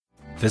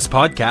This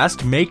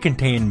podcast may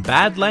contain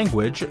bad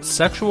language,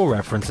 sexual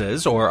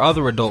references, or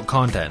other adult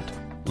content.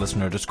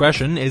 Listener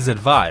discretion is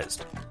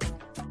advised.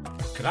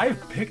 Could I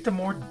have picked a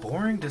more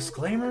boring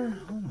disclaimer?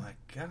 Oh my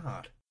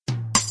god.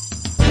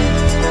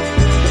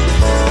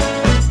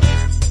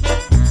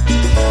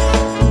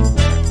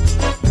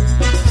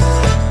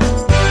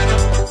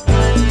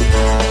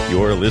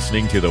 You're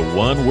listening to the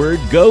One Word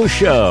Go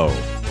Show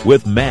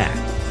with Matt,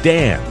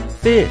 Dan,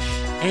 Fish,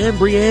 and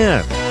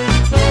Brianne.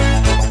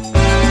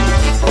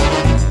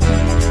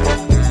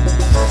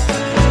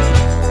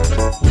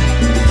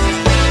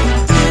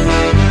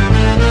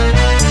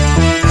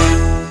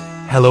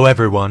 Hello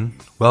everyone,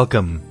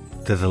 welcome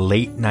to the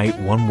late night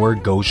One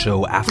Word Go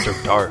Show After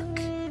Dark,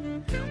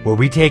 where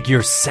we take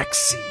your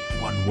sexy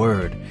one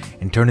word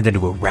and turn it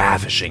into a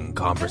ravishing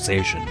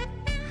conversation.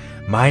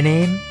 My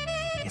name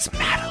is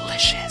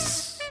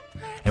Mattalicious,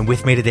 and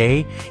with me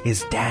today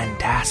is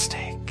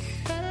Dantastic.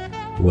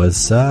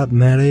 What's up,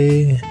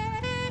 Matty?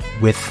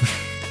 With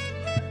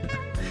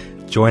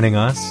joining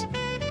us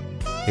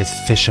is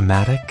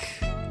Fishomatic.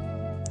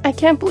 I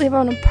can't believe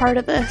I'm a part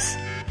of this.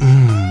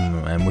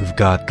 And we've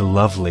got the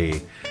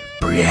lovely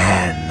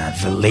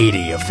Brianne, the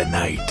lady of the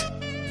night.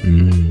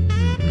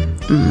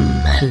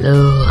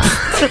 Hello.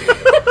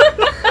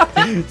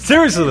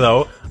 Seriously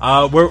though,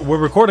 we're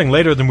recording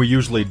later than we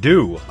usually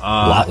do. A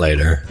lot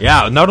later.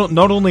 Yeah,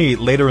 not only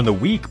later in the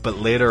week, but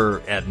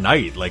later at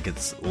night. Like,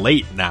 it's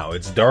late now.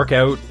 It's dark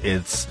out.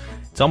 It's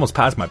almost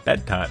past my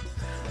bedtime.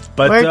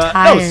 But we're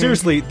tired. No,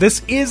 seriously,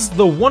 this is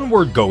the One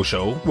Word Go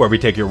Show, where we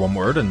take your one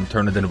word and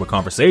turn it into a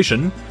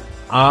conversation.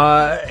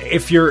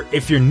 If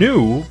you're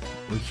new,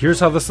 here's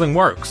how this thing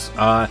works.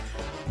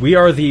 We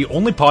are the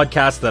only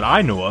podcast that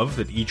I know of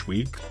that each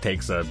week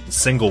takes a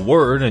single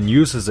word and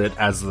uses it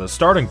as the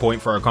starting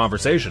point for our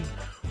conversation.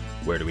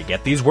 Where do we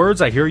get these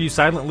words? I hear you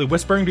silently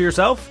whispering to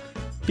yourself.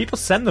 People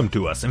send them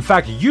to us. In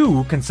fact,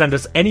 you can send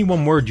us any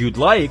one word you'd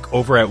like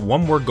over at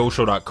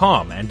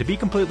onewordgoshow.com. And to be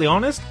completely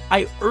honest,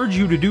 I urge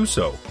you to do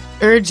so.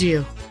 Urge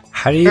you.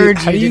 How do you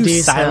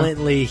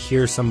silently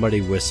hear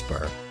somebody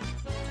whisper?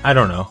 I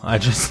don't know. I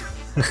just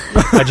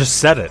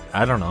said it.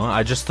 I don't know.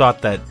 I just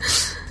thought that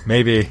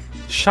maybe...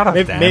 Shut up,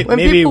 Dan. When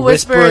maybe people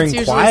whisper, whispering it's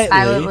usually quietly,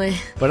 silently.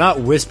 but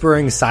not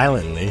whispering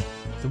silently.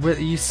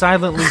 You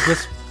silently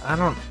whisper... I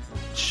don't...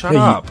 Shut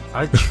up.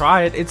 I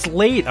try it. It's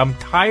late. I'm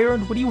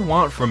tired. What do you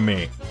want from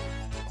me?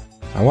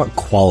 I want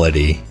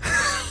quality.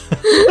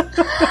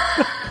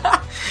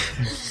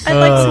 I'd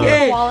like some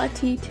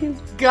quality too.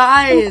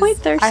 Guys, I'm quite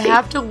thirsty. I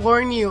have to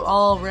warn you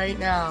all right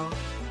now.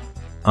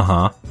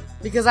 Uh-huh.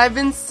 Because I've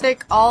been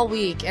sick all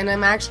week, and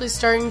I'm actually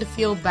starting to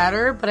feel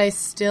better, but I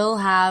still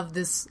have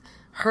this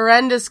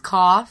horrendous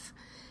cough.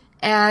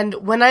 And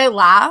when I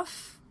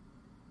laugh,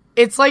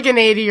 it's like an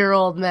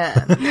 80-year-old man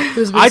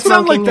who's been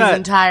smoking his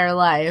entire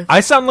life. I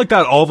sound like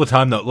that all the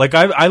time, though. Like,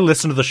 I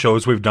listen to the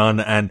shows we've done,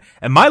 and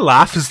my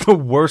laugh is the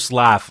worst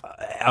laugh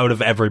out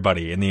of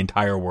everybody in the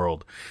entire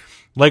world.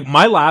 Like,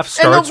 my laugh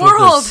starts in the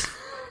world. with this...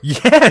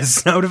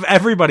 Yes, out of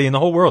everybody in the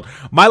whole world.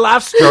 My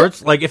laugh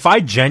starts, like, if I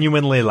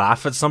genuinely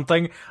laugh at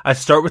something, I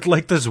start with,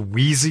 like, this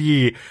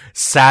wheezy,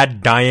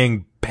 sad,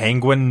 dying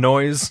penguin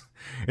noise.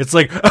 It's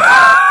like...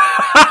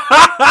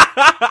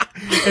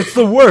 It's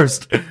the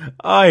worst.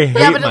 I hate my laugh.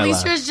 Yeah, but at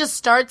least yours just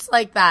starts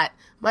like that.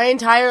 My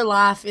entire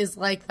laugh is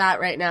like that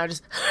right now.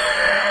 Just...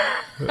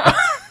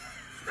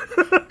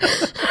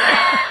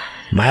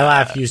 My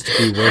laugh used to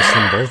be worse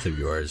than both of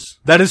yours.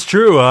 That is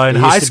true. In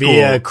high school, used to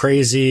be a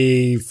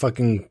crazy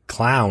fucking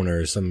clown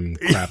or some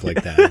crap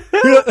like that.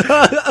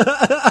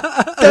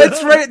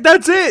 That's right.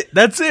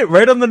 That's it.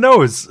 Right on the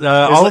nose.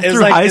 All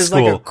through high school,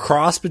 it was like a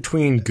cross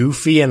between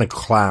Goofy and a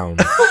clown.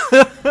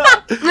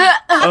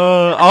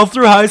 All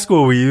through high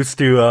school, we used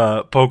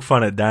to poke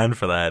fun at Dan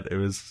for that.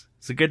 It's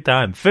a good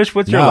time. Fish,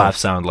 what's your laugh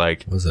sound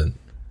like? Was it?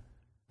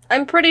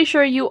 I'm pretty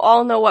sure you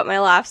all know what my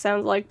laugh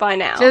sounds like by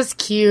now. Just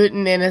cute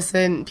and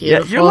innocent,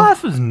 beautiful. Yeah, your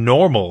laugh is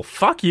normal.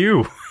 Fuck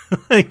you.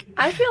 Like,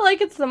 I feel like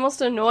it's the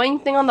most annoying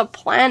thing on the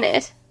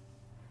planet.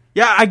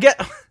 Yeah, I guess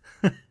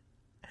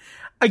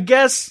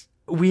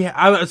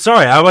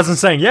sorry, I wasn't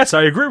saying yes,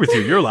 I agree with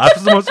you. Your laugh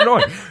is the most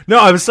annoying. No,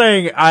 I was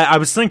saying, I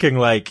was thinking,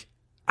 like,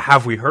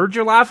 have we heard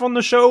your laugh on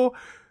the show?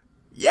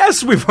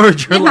 Yes, we've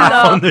heard your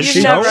laugh on the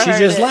show. She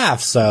just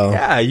laughs, so.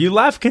 Yeah, you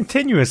laugh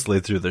continuously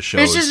through the show.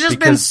 Fish has just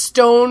been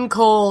stone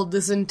cold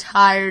this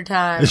entire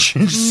time.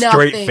 She's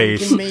straight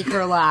face. Nothing can make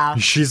her laugh.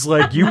 She's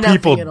like, you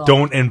people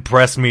don't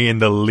impress me in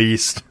the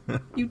least.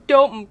 You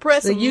don't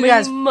impress me you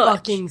guys much.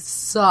 fucking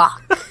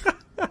suck.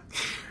 I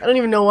don't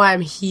even know why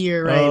I'm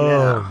here right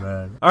now.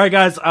 Man. All right,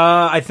 guys,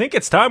 I think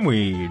it's time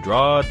we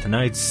draw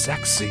tonight's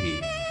sexy,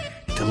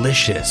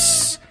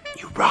 delicious,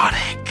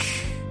 erotic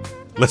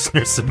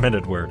listener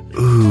submitted word.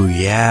 Ooh,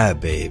 yeah,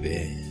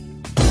 baby.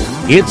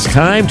 It's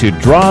time to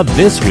draw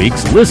this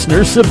week's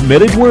listener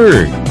submitted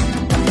word.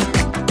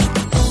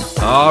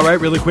 All right,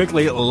 really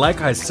quickly,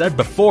 like I said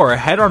before,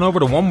 head on over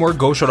to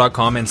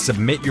onewordgoshow.com and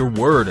submit your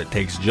word. It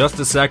takes just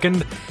a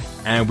second,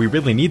 and we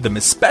really need them,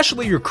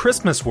 especially your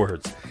Christmas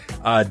words.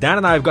 Dan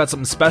and I have got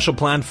something special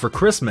planned for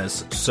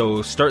Christmas,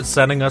 so start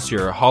sending us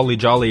your holly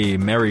jolly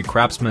merry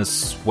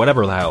crapsmas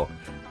whatever the hell.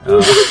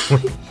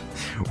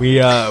 We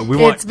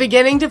want. It's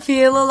beginning to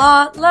feel a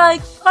lot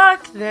like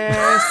fuck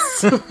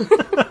this.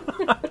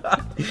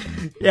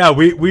 Yeah,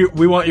 we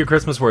want your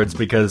Christmas words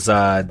because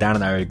Dan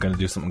and I are going to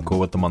do something cool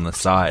with them on the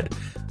side.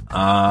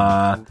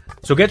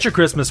 So get your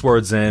Christmas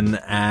words in,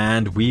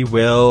 and we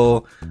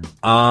will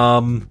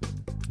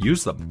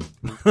use them.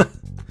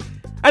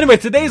 Anyway,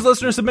 today's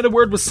listener submitted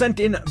word was sent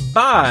in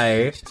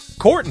by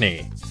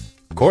Courtney.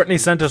 Courtney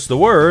sent us the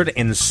word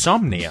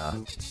insomnia.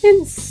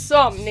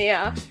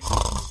 Insomnia.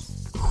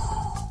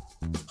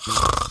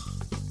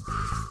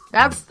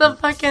 That's the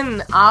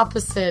fucking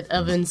opposite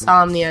of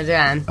insomnia,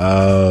 Dan.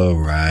 Oh,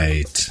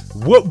 right.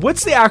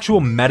 What's the actual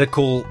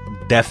medical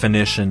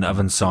definition of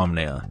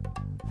insomnia?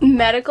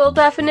 Medical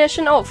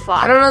definition? Oh,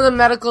 fuck. I don't know the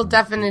medical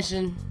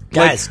definition,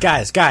 Guys.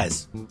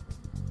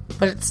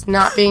 but it's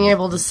not being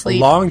able to A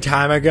sleep. long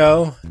time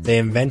ago, they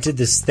invented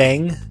this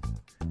thing.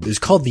 It was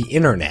called the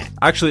internet.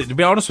 Actually, to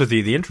be honest with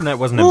you, the internet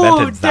wasn't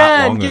invented that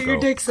Dan, long get ago. your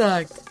dick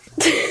sucked.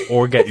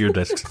 Or get your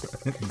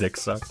dick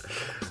sucked.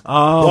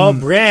 Well,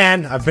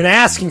 Bran, I've been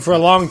asking for a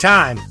long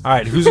time. All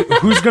right, who's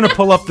going to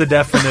pull up the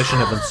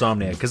definition of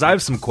insomnia? Because I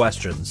have some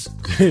questions.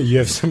 You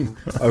have some...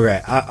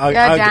 Okay.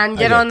 Yeah, Dan,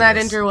 get on that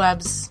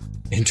interwebs.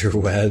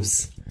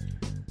 Interwebs.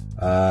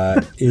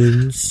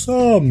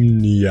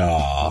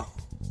 Insomnia.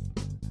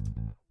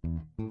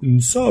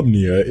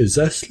 Insomnia is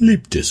a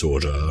sleep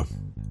disorder.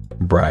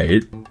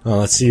 Right.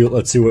 Let's see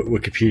what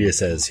Wikipedia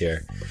says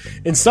here.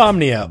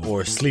 Insomnia,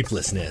 or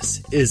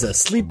sleeplessness, is a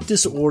sleep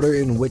disorder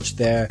in which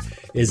there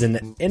is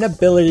an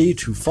inability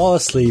to fall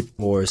asleep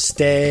or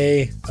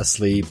stay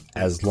asleep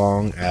as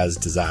long as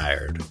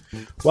desired.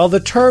 While the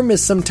term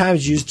is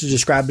sometimes used to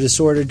describe a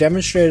disorder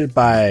demonstrated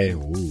by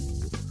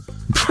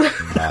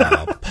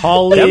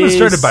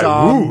Demonstrated by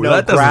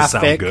that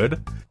doesn't sound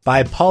good.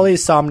 By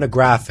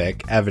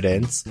polysomnographic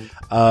evidence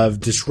of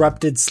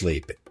disrupted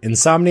sleep.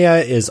 Insomnia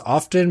is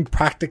often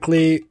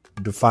practically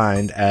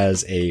defined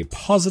as a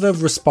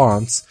positive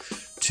response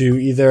to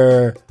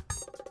either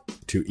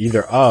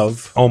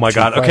of. Oh my two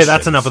god! Okay, questions.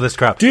 that's enough of this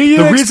crap. Do you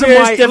the reason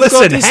experience why?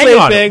 difficulty Listen, hang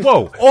on. sleeping,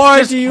 Whoa! or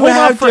Just do you hold on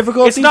have for-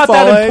 difficulty It's not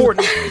falling, that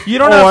important. You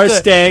don't or have to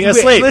staying wait,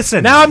 asleep?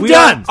 Listen, Now I'm we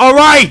done. All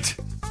right.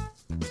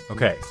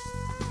 Okay.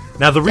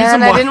 Now the reason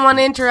Dan, why I didn't want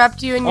to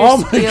interrupt you in your Oh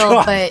my spiel,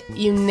 God. but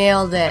you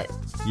nailed it.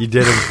 you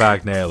did in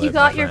fact nail it. You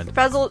got my your friend.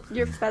 feathers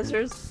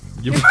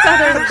You-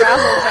 feathers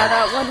razzled by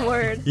that one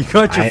word. You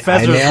got your I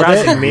feathers nailed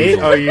razzled. it. Me?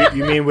 Oh,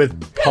 you mean with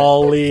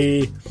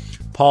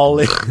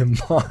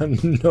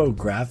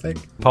polysomnographic?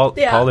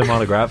 Yeah.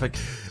 Polymonographic.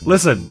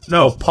 Listen,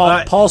 no.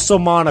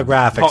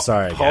 Pulsomonographic.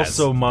 Sorry, guys.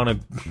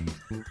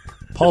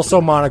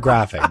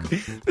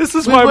 Pulsomonographic. This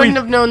is We why wouldn't we.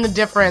 have known the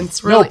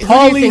difference. No, Really,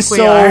 who do you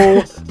think we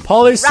are?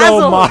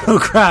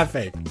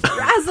 polysomonographic.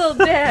 Razzle,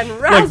 Dan,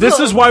 razzle. Like, this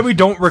is why we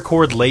don't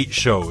record late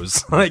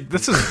shows. Like,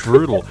 this is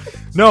brutal.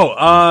 No,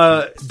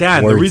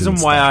 Dan, the Words reason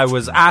and why stuff. I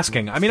was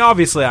asking, I mean,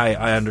 obviously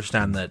I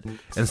understand that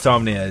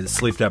insomnia is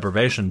sleep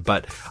deprivation,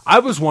 but I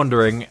was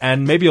wondering,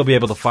 and maybe you'll be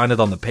able to find it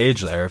on the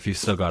page there if you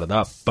still got it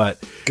up,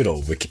 but, Good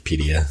old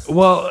Wikipedia.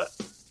 well,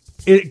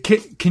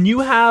 can you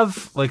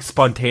have, like,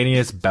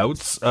 spontaneous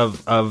bouts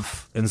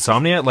of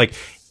insomnia? Like,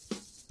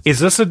 is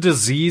this a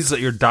disease that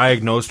you're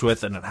diagnosed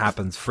with and it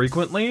happens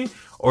frequently?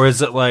 Or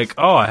is it like,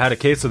 oh, I had a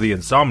case of the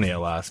insomnia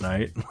last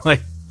night?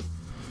 Like,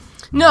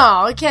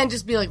 No, it can't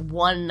just be like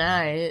one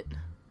night.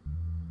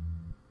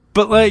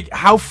 but like,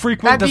 how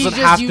frequent That'd be does it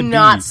just have you to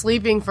not be?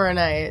 sleeping for a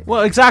night.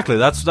 Well, exactly.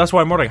 That's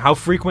why I'm wondering, how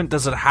frequent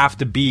does it have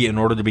to be in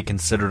order to be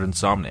considered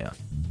insomnia?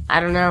 I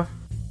don't know.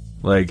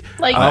 Like,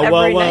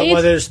 every night.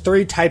 Well, there's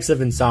three types of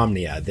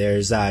insomnia.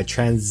 There's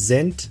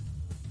transient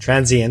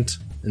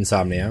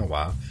insomnia.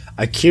 Wow.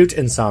 Acute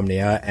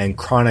insomnia and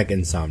chronic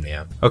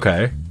insomnia.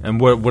 okay, and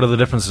what are the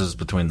differences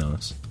between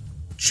those?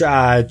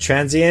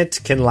 Transient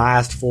can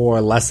last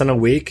for less than a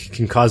week,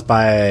 can caused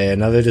by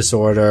another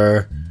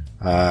disorder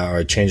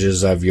or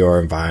changes of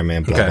your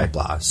environment, blah, Okay.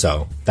 blah, blah.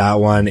 So that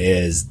one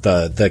is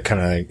the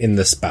kind of in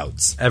the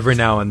spouts. Every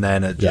now and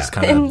then it just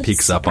Yeah. kind of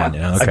peaks up on you.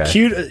 Okay.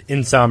 Acute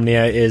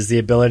insomnia is the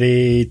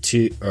ability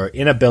to, or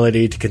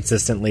inability to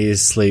consistently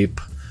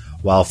sleep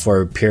while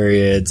for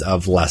periods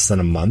of less than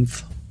a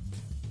month.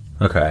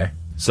 Okay.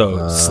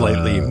 So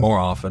slightly more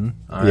often.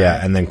 All Yeah,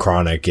 right. and then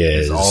chronic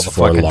is all the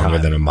for fucking longer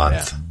time. than a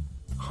month. Yeah.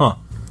 Huh.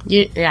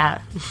 Yeah.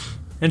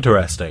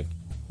 Interesting.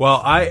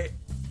 Well,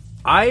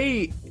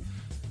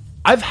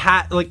 I've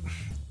had, like,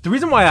 the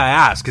reason why I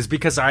ask is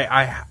because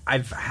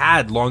I've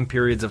had long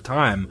periods of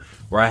time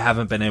where I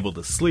haven't been able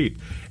to sleep.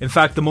 In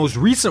fact, the most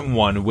recent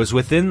one was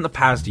within the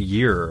past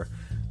year.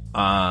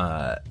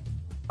 I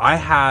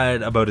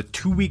had about a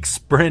 2-week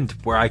sprint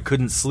where I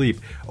couldn't sleep.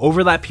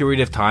 Over that period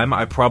of time,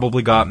 I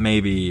probably got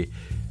maybe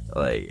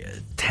like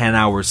 10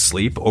 hours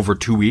sleep over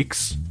 2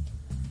 weeks.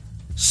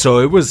 So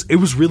it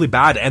was really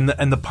bad, and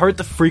the part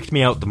that freaked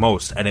me out the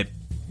most, and it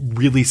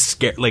really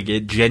scared, like,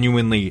 it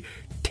genuinely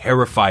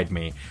terrified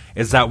me,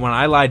 is that when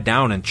I lied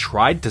down and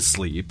tried to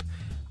sleep,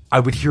 I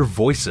would hear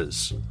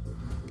voices.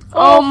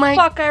 Oh my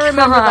fuck, I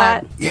remember God.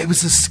 that. Yeah, it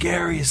was the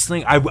scariest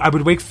thing. I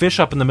would wake Fish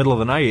up in the middle of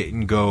the night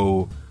and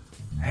go,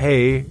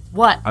 "Hey,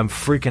 What? I'm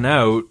freaking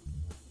out.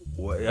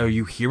 Are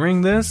you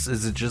hearing this?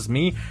 Is it just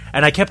me?"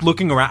 And I kept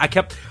looking around. I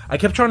kept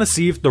trying to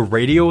see if the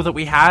radio that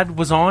we had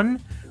was on,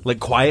 like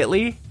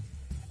quietly,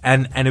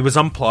 and it was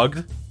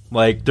unplugged.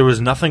 Like there was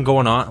nothing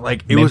going on. Like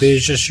it Maybe was.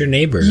 it's just your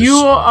neighbors. You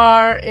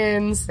are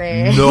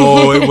insane.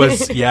 No, it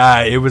was.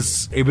 Yeah, it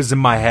was in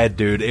my head,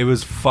 dude. It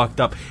was fucked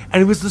up,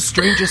 and it was the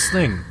strangest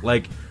thing.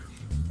 Like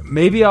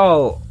maybe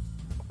I'll.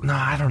 No,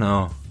 I don't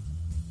know.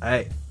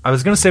 I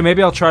was gonna say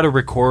maybe I'll try to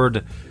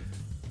record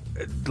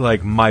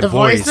like my The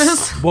voice.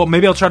 voices? Well,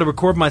 maybe I'll try to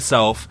record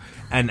myself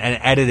and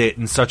edit it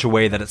in such a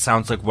way that it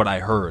sounds like what I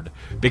heard,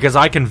 because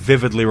I can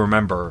vividly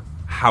remember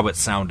how it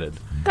sounded.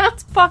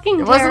 That's fucking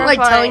It wasn't like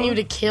telling terrifying. you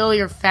to kill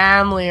your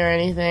family or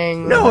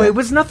anything. No, it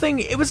was nothing.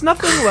 It was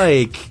nothing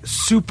like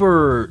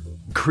super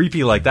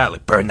creepy like that.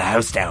 Like burn the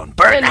house down,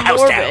 burn And the house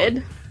morbid.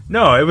 down.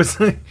 No, it was.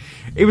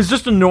 It was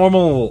just a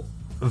normal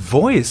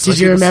voice. Did Like,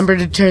 you it was- remember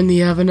to turn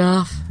the oven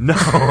off? No,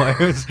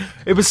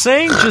 it was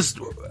saying just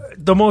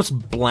the most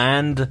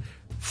bland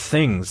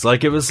things.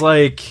 Like it was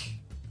like,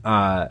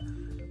 I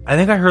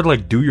think I heard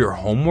like "do your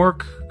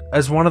homework"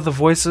 as one of the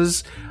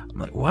voices. I'm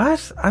like,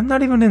 what? I'm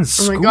not even in Oh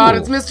school. my God,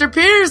 it's Mr.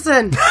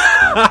 Peterson.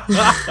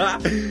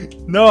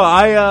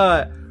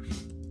 No,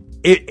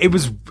 it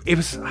was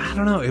I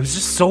don't know, it was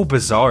just so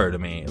bizarre to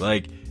me.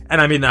 Like,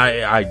 and I mean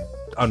I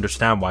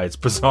understand why it's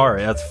bizarre.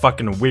 That's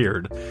fucking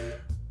weird.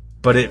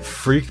 But it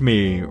freaked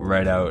me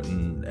right out,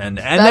 and That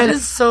then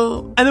is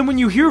so. and then when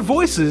you hear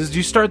voices,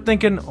 you start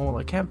thinking, "Oh,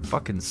 I can't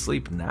fucking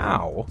sleep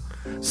now."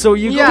 So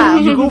you Yeah.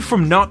 go, you go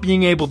from not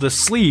being able to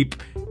sleep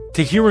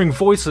to hearing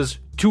voices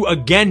to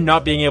again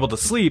not being able to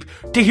sleep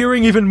to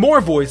hearing even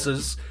more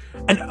voices.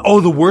 And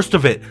the worst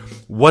of it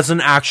wasn't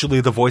actually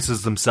the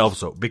voices themselves,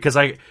 though, because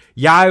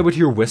I would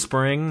hear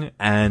whispering,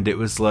 and it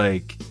was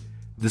like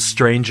the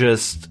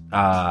strangest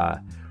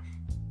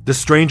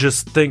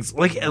things.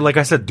 Like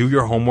I said, do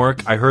your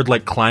homework. I heard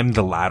like climb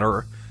the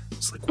ladder.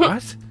 It's like,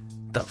 what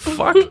the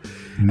fuck?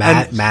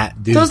 Matt,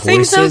 these Those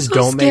things sound voices so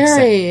don't make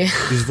scary.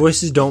 sense. These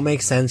voices don't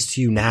make sense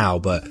to you now,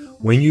 but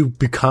when you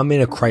become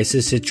in a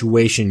crisis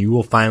situation, you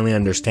will finally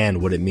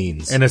understand what it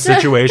means. In a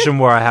situation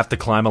where I have to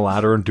climb a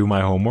ladder and do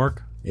my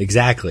homework.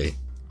 Exactly.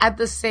 At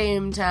the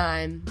same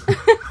time.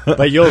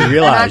 But you'll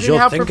realize, Imagine you'll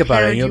how think about it,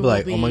 prepared and you'll you be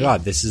like, will "Oh my be."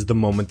 God, this is the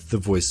moment that the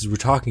voices were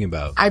talking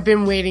about." I've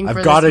been waiting for I've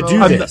this gotta do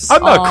moment this.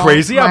 I'm not all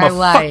crazy. I'm my a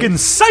life. fucking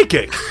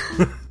psychic.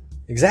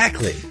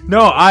 Exactly.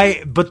 No,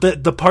 but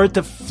the part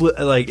that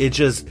like it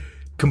just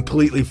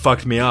completely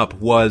fucked me up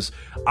was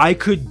I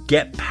could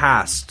get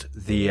past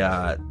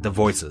the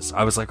voices.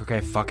 I was like,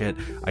 okay, fuck it,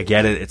 I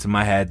get it, it's in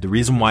my head. The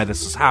reason why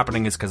this is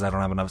happening is because I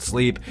don't have enough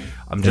sleep.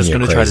 I'm just you're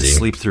gonna try to crazy.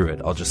 sleep through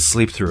it. I'll just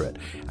sleep through it,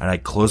 and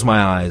I'd close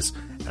my eyes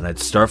and I'd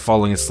start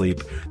falling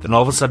asleep. Then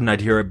all of a sudden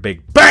I'd hear a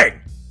big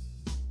bang,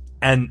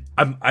 and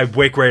I'd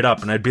wake right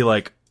up, and I'd be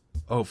like,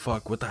 oh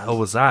fuck, what the hell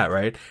was that,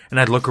 right? And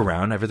I'd look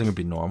around, everything would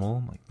be normal.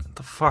 I'm like, what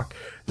the fuck?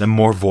 Then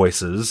more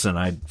voices, and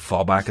I'd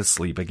fall back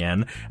asleep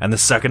again. And the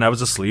second I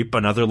was asleep,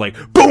 another like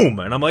boom,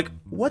 and I'm like,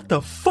 what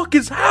the fuck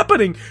is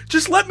happening?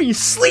 Just let me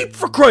sleep,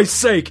 for Christ's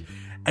sake!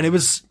 And it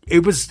was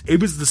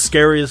the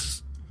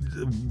scariest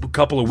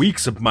couple of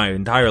weeks of my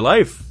entire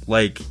life.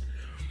 Like,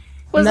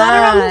 Was that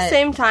around the Matt.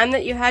 same time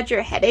that you had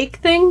your headache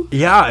thing?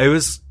 yeah, it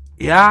was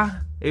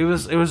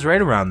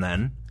right around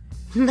then.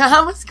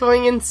 Matt was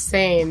going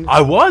insane.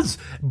 I was.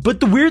 But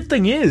the weird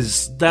thing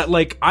is that,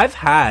 like,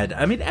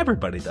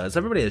 everybody does.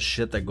 Everybody has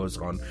shit that goes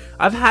on.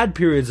 I've had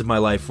periods of my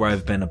life where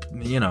I've been,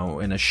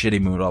 in a shitty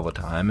mood all the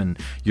time, and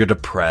you're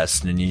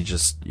depressed, and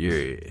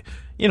you're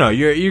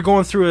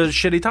going through a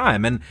shitty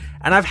time, and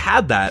I've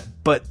had that,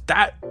 but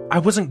that I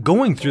wasn't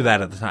going through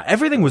that at the time.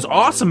 Everything was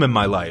awesome in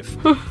my life.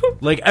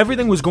 Like,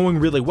 everything was going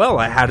really well.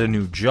 I had a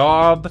new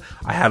job.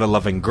 I had a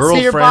loving So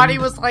girlfriend. your body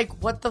was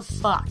like, what the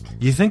fuck?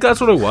 You think that's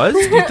what it was?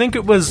 You think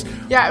it was?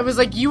 Yeah, it was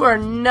like, you are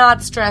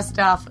not stressed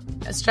out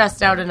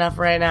enough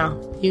right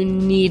now. You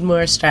need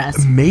more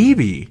stress.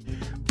 Maybe,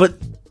 but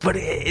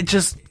it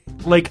just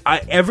like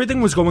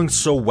everything was going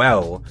so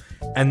well,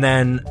 and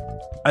then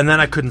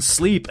I couldn't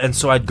sleep, and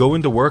so I'd go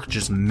into work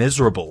just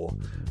miserable,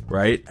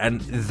 right? And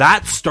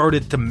that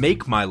started to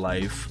make my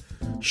life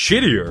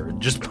shittier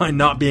just by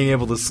not being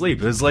able to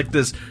sleep. It was like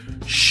this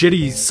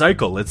shitty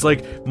cycle. It's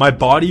like my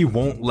body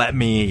won't let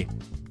me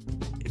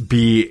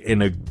be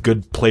in a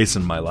good place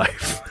in my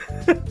life.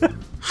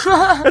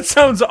 That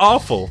sounds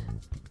awful.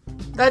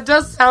 That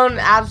does sound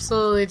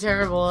absolutely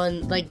terrible,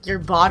 and like your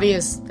body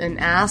is an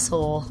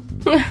asshole.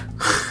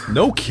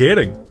 No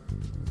kidding.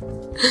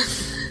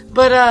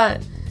 But I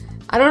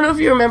don't know if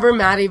you remember,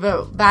 Maddie,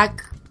 but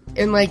back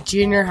in like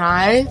junior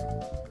high,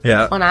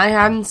 Yeah. when I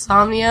had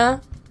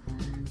insomnia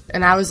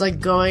and I was like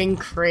going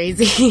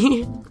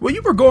crazy, Well,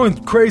 you were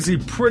going crazy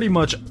pretty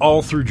much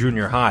all through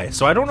junior high,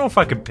 so I don't know if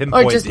I could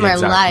pinpoint or just the my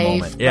exact life,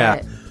 moment.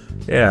 Yeah,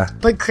 yeah.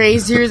 but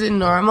crazier than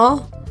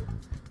normal.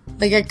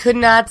 Like I could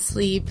not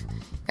sleep,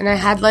 and I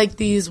had like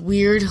these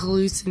weird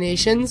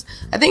hallucinations.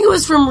 I think it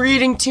was from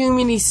reading too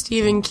many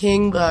Stephen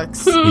King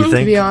books, You to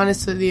think? be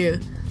honest with you.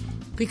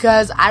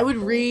 Because I would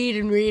read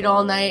and read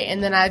all night,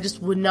 and then I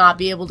just would not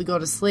be able to go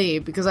to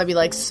sleep because I'd be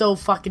like so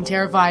fucking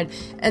terrified.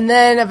 And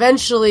then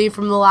eventually,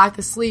 from the lack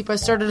of sleep, I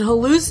started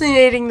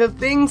hallucinating the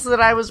things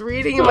that I was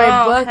reading in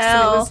my Oh, books, and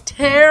hell. it was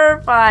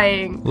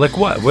terrifying. Like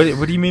what?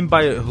 What do you mean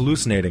by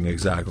hallucinating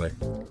exactly?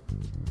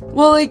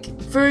 Well,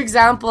 like, for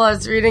example, I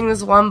was reading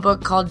this one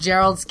book called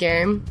Gerald's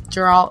Game.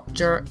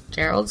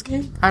 Gerald's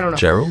Game? I don't know.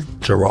 Gerald?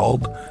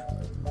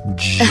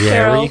 Jerry?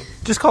 Gerald.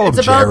 Just call him It's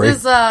about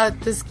Jerry.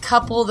 this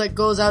couple that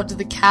goes out to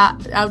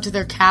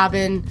their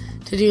cabin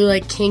to do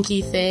like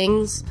kinky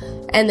things,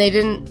 and they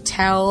didn't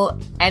tell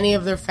any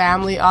of their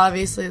family,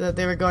 obviously, that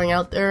they were going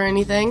out there or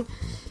anything.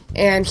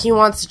 And he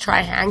wants to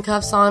try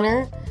handcuffs on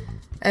her.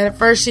 And at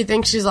first she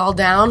thinks she's all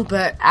down,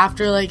 but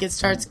after like it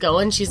starts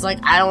going, she's like,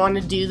 I don't want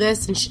to do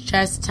this, and she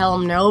tries to tell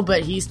him no,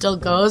 but he still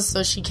goes,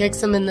 so she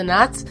kicks him in the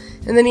nuts,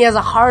 and then he has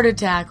a heart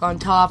attack on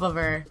top of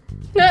her.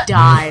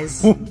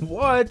 Dies.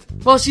 What?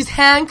 Well, she's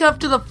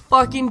handcuffed to the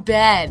fucking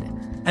bed.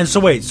 And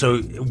so wait, so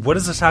what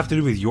does this have to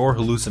do with your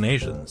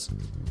hallucinations?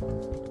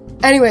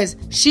 Anyways,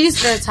 she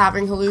starts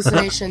having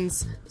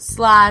hallucinations /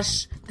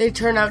 they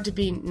turn out to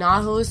be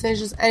not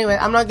hallucinations. Anyway,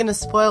 I'm not gonna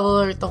spoil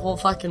alert the whole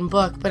fucking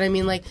book, but I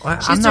mean, like,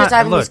 she starts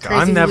having these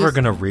crazy I'm never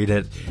gonna read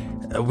it.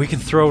 We can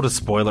throw out a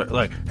spoiler,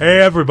 like, hey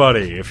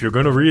everybody, if you're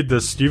gonna read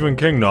this Stephen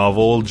King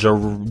novel,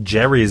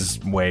 Jerry's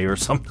Way or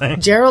something.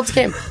 Gerald's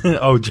Game.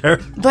 Oh,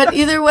 Jerry. But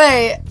either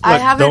way, I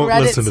haven't don't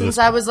read it listen to since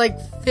this. I was like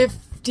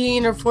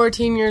 15 or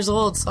 14 years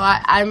old, so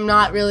I'm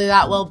not really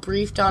that well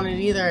briefed on it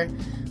either.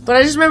 But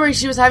I just remember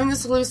she was having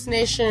this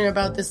hallucination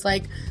about this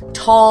like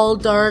tall,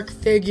 dark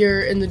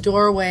figure in the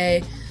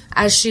doorway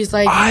as she's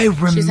like, I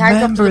she's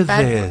handcuffed to remember the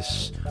bed.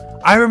 this.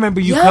 I remember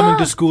you Yeah. coming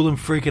to school and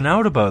freaking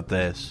out about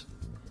this.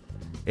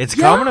 It's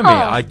coming to me.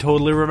 Yeah. I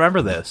totally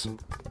remember this.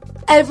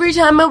 Every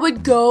time I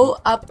would go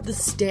up the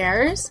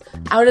stairs,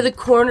 out of the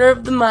corner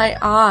of my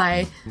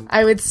eye,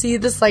 I would see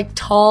this like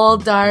tall,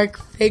 dark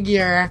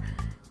figure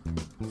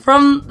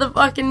from the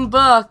fucking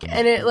book,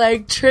 and it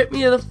like tripped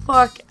me the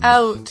fuck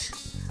out.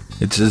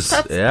 It's just,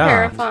 That's yeah.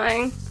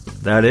 terrifying.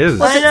 That is.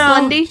 Was it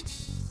know. Slendy?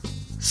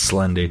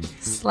 Slendy.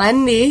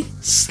 Slendy.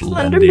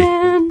 Slendy.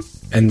 Slenderman.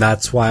 And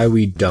that's why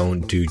we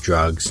don't do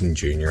drugs in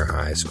junior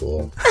high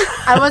school.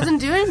 I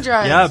wasn't doing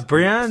drugs. Yeah,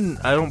 Brienne,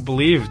 I don't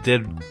believe,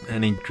 did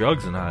any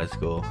drugs in high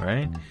school,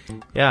 right?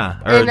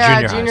 Yeah. Or In,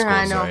 junior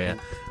high no. school, sorry, yeah.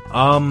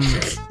 I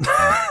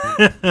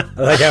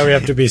like how we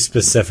have to be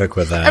specific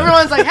with that.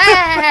 Everyone's like,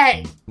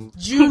 hey,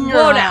 junior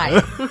Whoa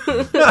high.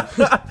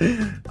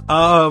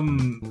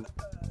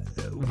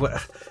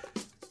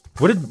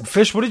 What did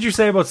Fish? What did you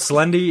say about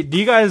Slendy? Do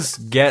you guys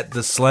get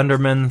the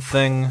Slenderman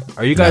thing?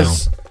 Are you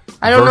guys?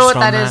 I don't know versed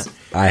what on that is.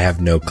 I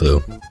have no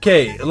clue.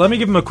 Okay, let me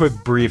give him a quick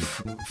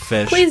brief,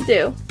 Fish. Please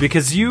do.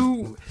 Because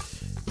you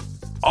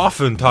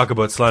often talk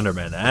about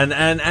Slenderman,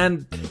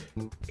 and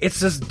it's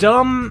this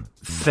dumb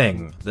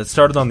thing that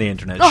started on the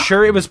internet. Oh.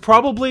 Sure, it was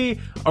probably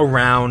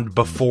around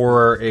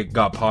before it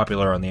got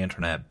popular on the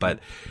internet, but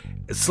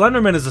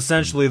Slenderman is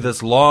essentially this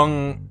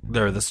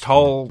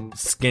tall,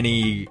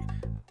 skinny.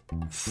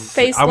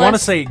 Faceless. I want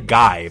to say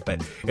guy,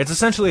 but it's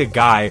essentially a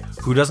guy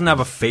who doesn't have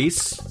a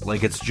face.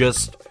 Like it's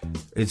just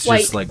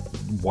White. like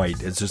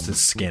white. It's just his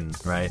skin,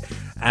 right?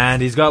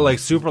 And he's got like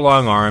super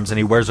long arms, and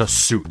he wears a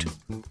suit.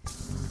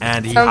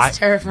 And he Sounds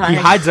terrifying. He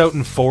hides out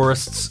in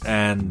forests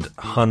and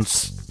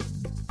hunts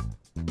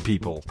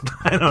people.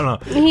 I don't know.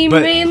 He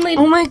But- mainly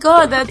Oh my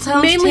god, that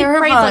sounds mainly preys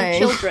on terrifying.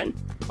 children.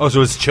 Oh,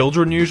 so it's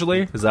children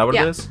usually? Is that what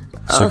Yeah. it is? So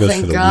Oh, it goes for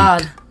thank the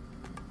God.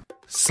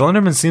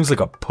 Slenderman seems like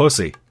a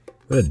pussy.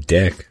 What a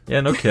dick. Yeah,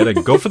 no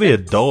kidding. Go for the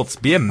adults.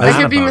 Be a man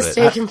I could be about it.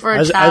 mistaken for a I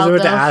was child, about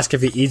to though. ask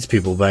if he eats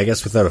people, but I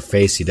guess without a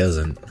face he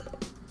doesn't.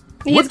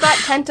 He's got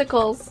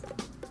tentacles.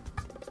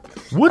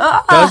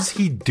 What does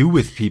he do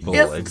with people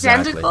Yes,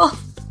 exactly? tentacle.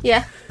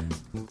 Yeah.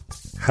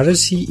 How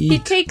does he He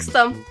eat? takes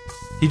them.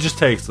 He just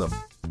takes them.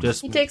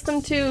 Just He takes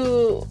them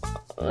to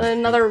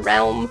another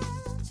realm.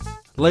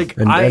 like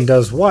and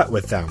does what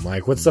with them?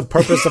 Like, what's the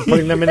purpose of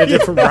putting them in a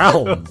different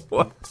realm?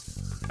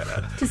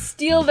 To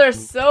steal their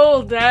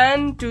soul,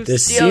 Dan. To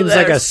This steal seems their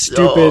like a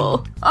soul.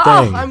 stupid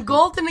Oh, thing. I'm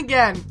golden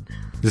again.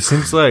 This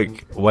seems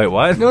like wait,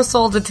 what? No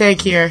soul to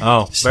take here.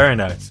 Oh, very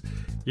nice.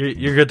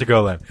 You're good to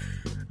go then.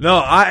 No,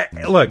 I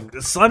look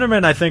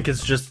Slenderman. I think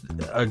is just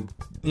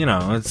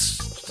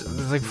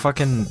it's like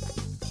fucking.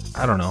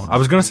 I don't know. I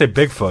was gonna say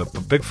Bigfoot,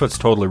 but Bigfoot's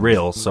totally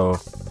real. So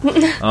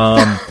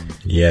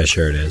Yeah,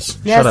 sure it is.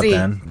 shut up, Nessie.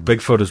 man.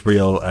 Bigfoot is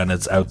real and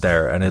it's out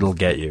there and it'll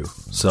get you.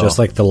 So Just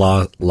like the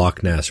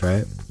Loch Ness,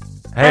 right?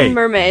 hey, And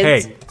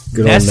mermaids. Hey,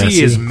 Good old Nessie,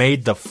 Nessie. is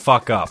made the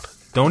fuck up.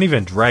 Don't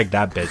even drag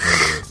that bitch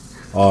into it.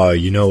 Oh,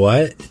 you know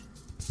what?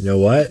 You know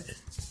what?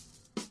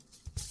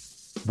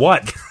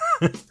 What?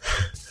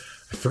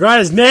 I forgot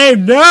his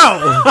name.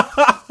 No.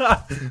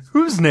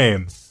 Whose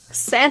name?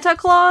 Santa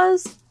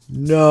Claus?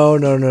 No.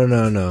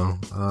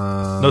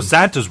 No,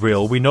 Santa's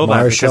real. We know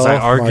that because I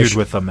argued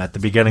with him at the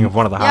beginning of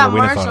one of the Halloween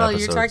Marshall,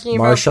 episodes. you're talking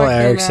about Marshall fucking,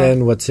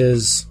 Erickson. What's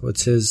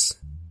his?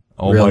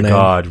 Oh real my name?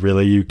 god,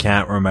 really? You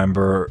can't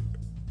remember?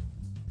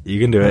 You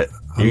can do it.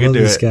 I You can love do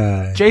this it.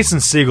 guy. Jason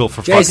Segel,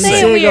 for fuck's Jason Say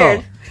sake. it weird.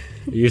 Segel.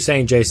 You're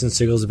saying Jason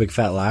Segel's a big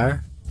fat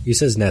liar? He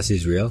says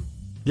Nessie's real.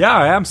 Yeah,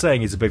 I am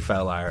saying he's a big fat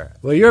liar.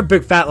 Well, you're a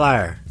big fat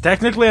liar.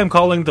 Technically, I'm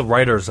calling the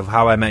writers of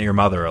How I Met Your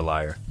Mother a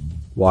liar.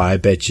 Why, I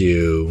bet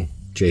you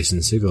Jason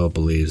Segel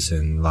believes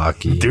in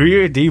Lockie. Do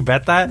you? Do you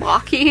bet that?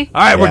 Walkie.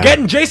 All right, we're Yeah.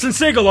 getting Jason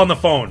Segel on the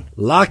phone.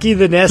 Lockie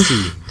the Nessie.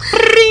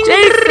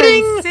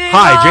 Jason Segel.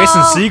 Hi,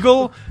 Jason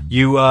Segel.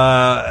 You,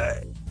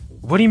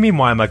 what do you mean,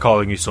 why am I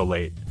calling you so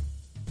late?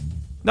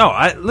 No,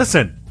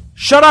 listen.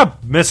 Shut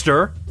up,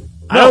 mister.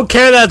 I don't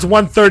care that's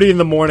 1:30 in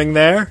the morning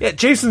there. Yeah,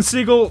 Jason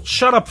Segel,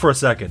 shut up for a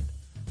second.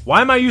 Why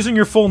am I using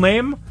your full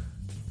name?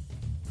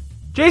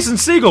 Jason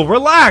Segel,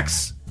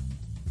 relax.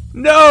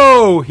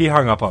 No! He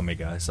hung up on me,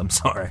 guys. I'm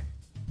sorry.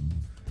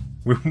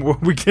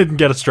 We didn't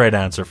get a straight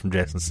answer from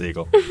Jason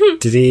Segel.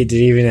 Did he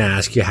even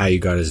ask you how you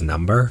got his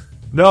number?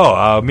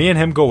 No, me and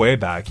him go way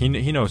back. He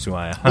knows who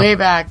I am. Way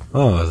back.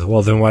 Oh,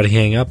 well then why'd he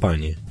hang up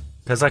on you?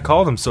 Because I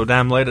called him so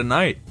damn late at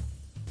night.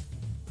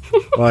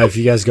 Well, if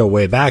you guys go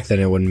way back, then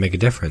it wouldn't make a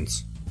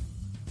difference.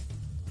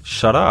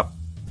 Shut up.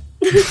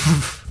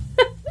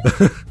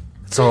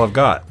 That's all I've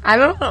got. I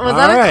don't know. Was All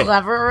that right. a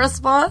clever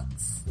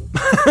response?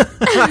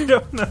 I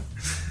don't know.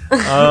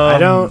 I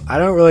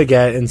don't really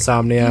get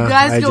insomnia. You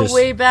guys I go just,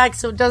 way back,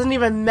 so it doesn't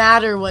even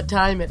matter what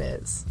time it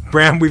is.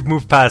 Bram, we've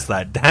moved past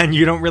that. Dan,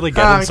 you don't really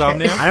get Oh, okay.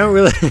 insomnia? I don't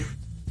really.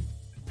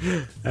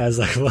 I was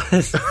like, what?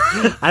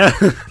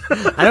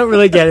 I don't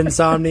really get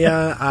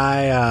insomnia.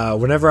 I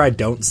whenever I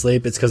don't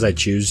sleep, it's because I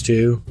choose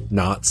to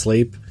not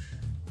sleep,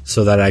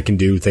 so that I can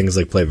do things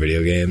like play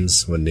video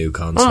games when new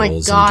consoles. Oh my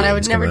and god, I would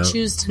games come never out.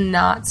 choose to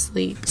not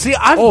sleep. See,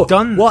 I've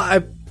done...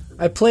 Well,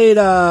 I played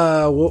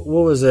what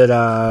was it?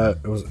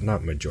 It was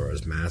not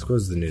Majora's Mask. What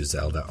was the new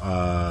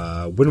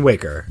Zelda? Wind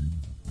Waker.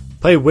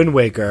 Played Wind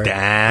Waker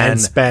Dan.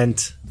 and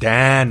spent.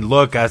 Dan,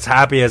 look, as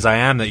happy as I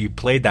am that you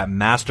played that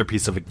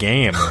masterpiece of a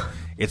game,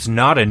 it's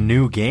not a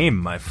new game,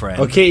 my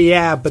friend. Okay,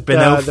 yeah, but been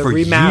out the for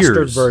remastered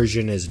years.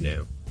 version is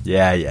new.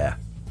 Yeah.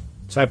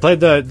 So I played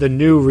the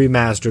new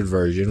remastered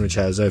version, which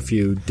has a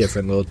few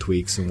different little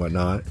tweaks and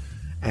whatnot.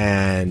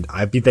 And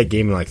I beat that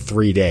game in like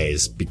 3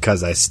 days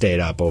because I stayed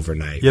up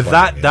overnight. Yeah,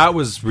 playing it. that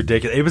was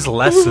ridiculous. It was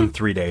less than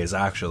 3 days,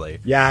 actually.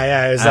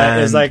 Yeah,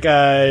 it was like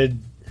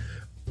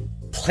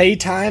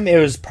playtime. It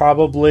was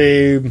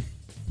probably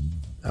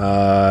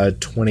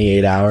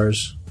 28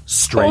 hours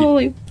Straight.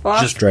 Holy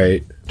fuck. Just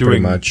straight, pretty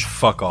doing much.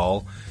 fuck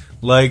all.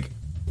 Like,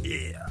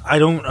 I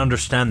don't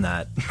understand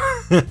that.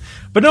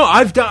 But no,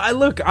 I've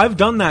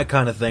done that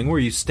kind of thing where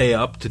you stay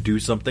up to do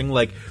something.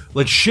 Like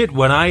shit,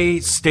 when I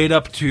stayed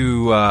up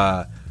to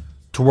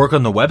work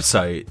on the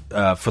website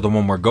for the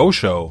One More Go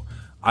show,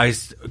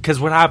 because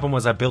what happened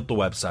was I built the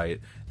website,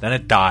 then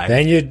it died.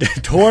 Then you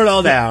tore it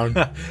all down.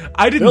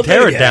 I didn't Built it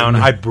tear it again. down.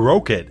 I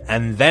broke it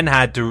and then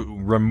had to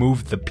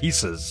remove the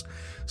pieces.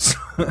 So,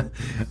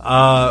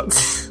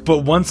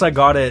 but once I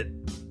got it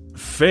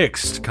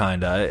fixed,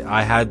 kinda,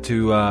 I had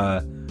to.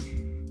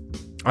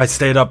 I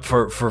stayed up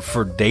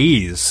for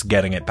days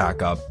getting it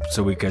back up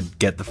so we could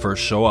get the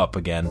first show up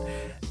again,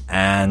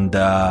 and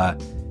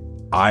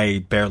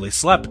I barely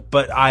slept.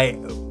 But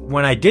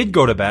when I did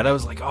go to bed, I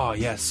was like, "Oh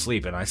yes,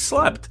 sleep," and I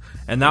slept,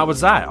 and that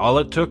was that. All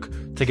it took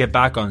to get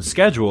back on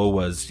schedule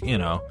was,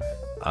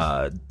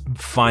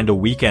 find a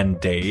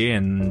weekend day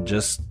and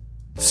just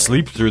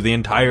sleep through the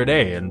entire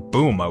day, and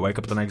boom, I wake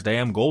up the next day,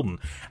 I'm golden,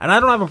 and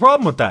I don't have a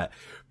problem with that.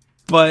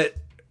 But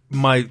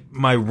my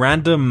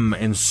random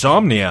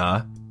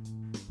insomnia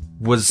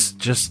was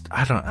just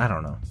I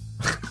don't know.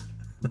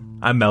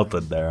 I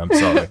melted there. I'm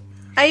sorry.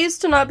 I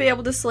used to not be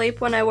able to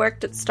sleep when I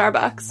worked at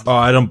Starbucks. Oh,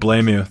 I don't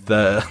blame you.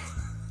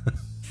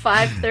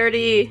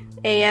 5:30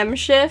 a.m.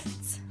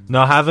 shifts.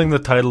 No, having the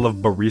title of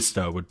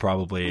barista would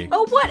probably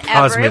Oh, whatever.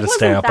 Caused me it to wasn't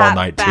stay up that all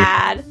night, too.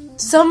 bad.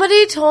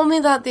 Somebody told me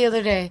that the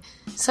other day.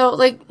 So,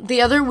 like,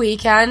 the other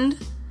weekend,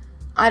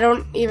 I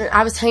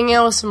was hanging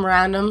out with some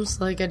randoms,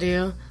 like I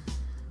do.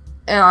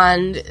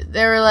 And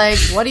they were like,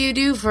 "What do you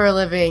do for a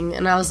living?"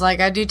 And I was like,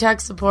 "I do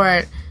tech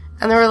support."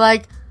 And they were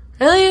like,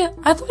 "Really?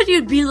 I thought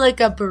you'd be like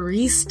a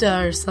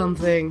barista or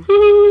something."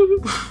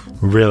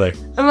 really.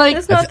 I'm like,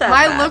 It's not that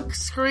my bad. look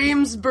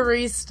screams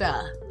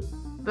barista.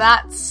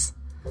 That's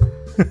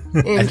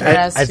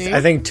interesting.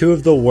 I think two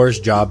of the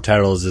worst job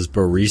titles is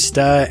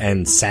barista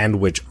and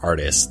sandwich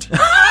artist.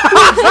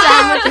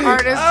 sandwich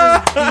artist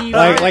is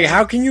the like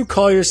how can you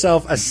call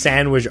yourself a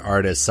sandwich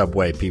artist,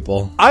 Subway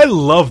people? I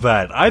love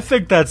that. I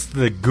think that's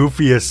the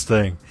goofiest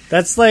thing.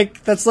 That's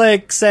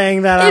like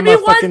saying that It'd I'm be a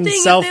one fucking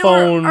thing cell if they were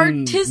phone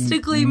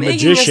artistically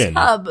magician. making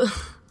a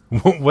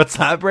sub. What's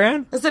that,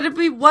 Bran? I said it'd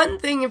be one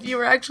thing if you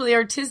were actually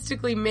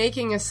artistically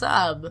making a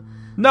sub.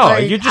 No,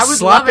 Like, you're just I would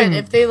slapping. love it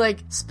if they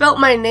spelt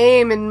my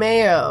name in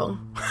mayo,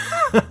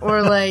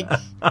 or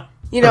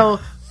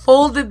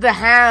folded the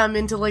ham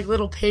into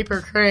little paper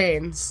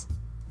cranes.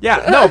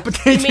 Yeah, no, but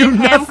they You do mean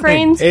ham nothing.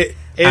 cranes? It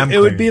I'm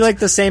would be clear. like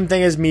the same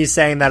thing as me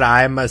saying that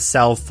I'm a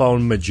cell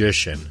phone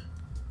magician.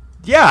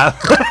 Yeah.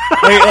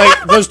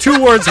 Like those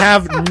two words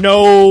have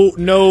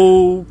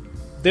no,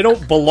 they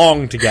don't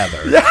belong together.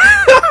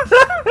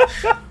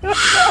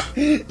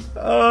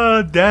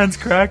 Oh, Dan's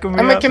cracking me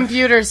I'm a up.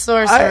 computer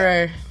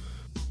sorcerer.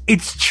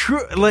 It's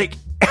true, like,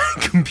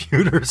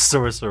 computer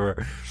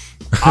sorcerer.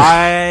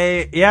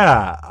 I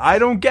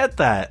don't get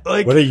that.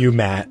 Like, What are you,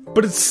 Matt?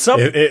 but it's some.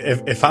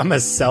 If I'm a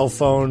cell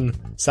phone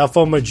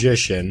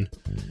magician,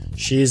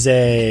 she's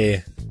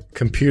a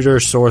computer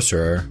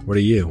sorcerer. What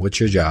are you? What's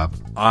your job?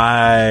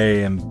 I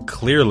am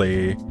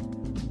clearly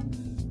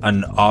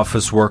an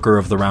office worker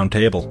of the round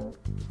table.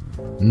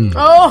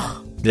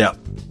 Oh, Yeah.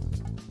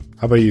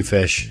 How about you,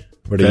 Fish?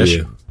 What are Fish?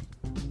 you?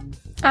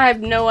 I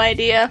have no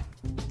idea.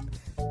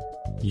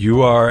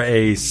 You are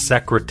a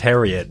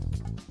secretariat.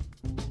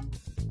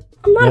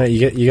 Yeah,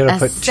 you gotta a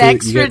put two.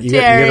 You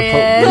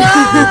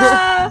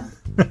gotta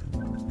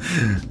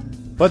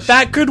put. But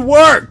that could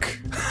work.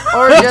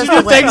 or just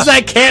The wait. things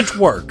that can't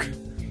work.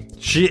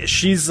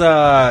 She's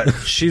I've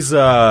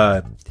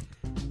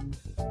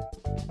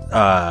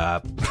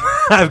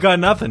got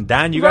nothing.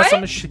 Dan, you got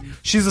Right? something?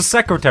 She's a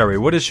secretary.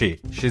 What is she?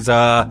 She's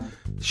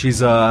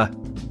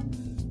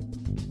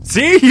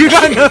See, you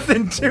got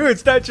nothing too.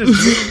 It's not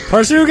just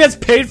Person who gets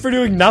paid for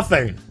doing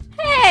nothing.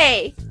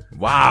 Hey!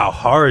 wow,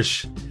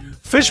 harsh.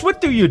 Fish,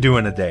 what do you do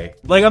in a day?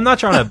 Like, I'm not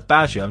trying to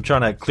bash you. I'm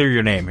trying to clear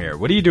your name here.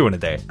 What do you do in a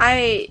day?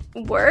 I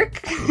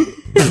work.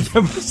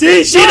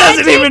 See, she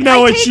doesn't even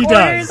know what she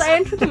orders, does. I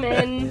enter them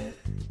in.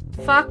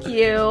 Fuck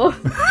you.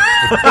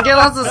 I get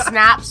lots of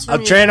snaps from I'll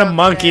you train a throughout the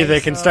monkey. day, They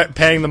can so- start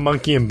paying the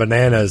monkey in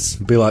bananas.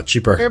 It'd be a lot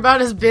You're cheaper.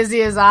 about as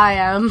busy as I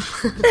am.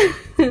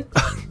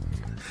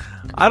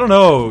 I don't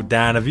know,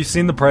 Dan. Have you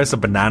seen the price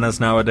of bananas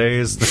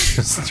nowadays?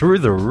 It's through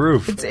the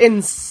roof. It's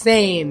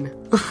insane.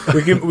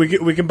 we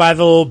can buy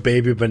the little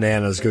baby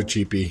bananas. Go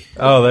cheapy.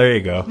 Oh, there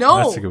you go. No,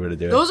 That's a good way to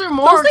do it. those are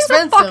more Those things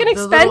expensive. are fucking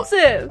The little-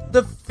 expensive.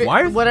 The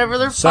Why? whatever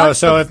they're So if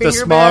the finger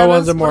smaller bananas,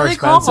 ones are what more they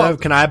called? expensive,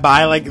 can I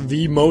buy like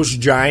the most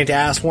giant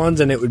ass ones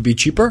and it would be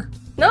cheaper?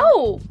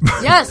 No.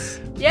 Yes.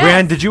 Yes.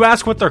 Brian, did you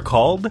ask what they're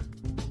called?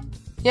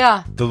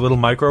 Yeah. The little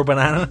micro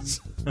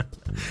bananas?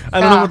 I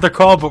don't know Yeah. what they're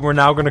called, but we're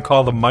now going to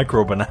call them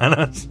micro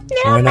bananas.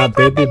 Why not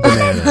baby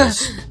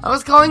bananas? I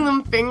was calling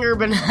them finger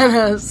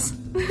bananas.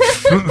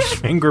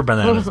 Finger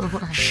bananas.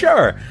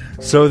 Sure.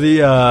 So the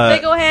They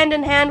go hand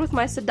in hand with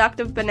my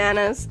seductive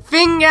bananas.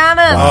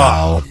 Finganas.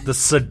 Wow. the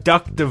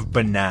seductive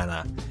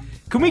banana.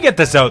 Can we get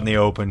this out in the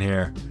open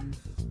here?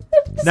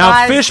 Now,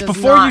 Size Fish, does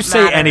before not you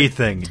say matter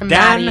anything, to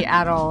Maddie Dan,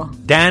 at all.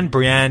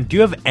 Brianne, do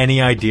you have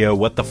any idea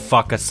what the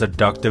fuck a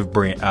seductive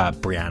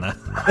Brianna?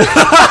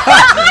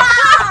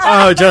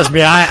 Oh, trust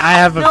me, I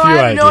have a No, few I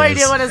have ideas. no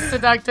idea what a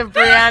seductive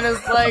Brienne is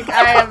like.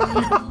 I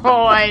have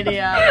no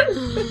idea.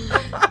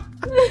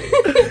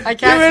 I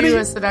can't do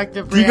a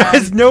seductive Do you Brienne.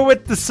 guys know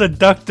what the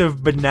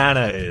seductive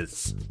banana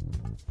is?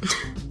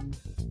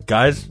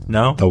 Guys,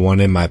 no? The one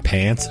in my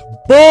pants.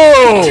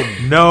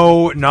 Boom!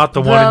 No, not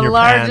the one in your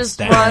pants, largest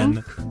Dan.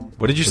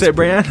 What did you say,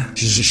 Brianne?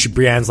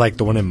 Brienne's like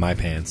the one in my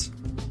pants.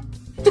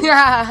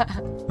 Yeah,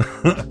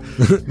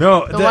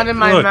 No, the one in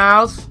my look.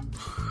 mouth.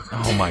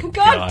 Oh my God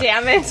god.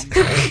 damn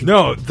it.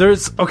 No,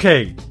 there's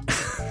okay.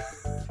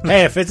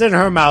 Hey, if it's in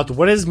her mouth,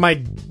 what is my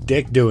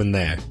dick doing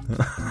there?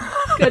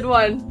 Good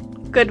one.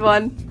 Good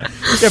one.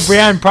 Yeah,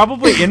 Brianne,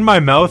 probably in my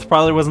mouth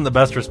probably wasn't the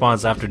best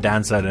response after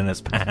Dan said in his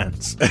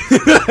pants.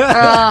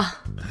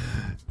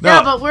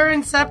 Yeah, but we're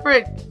in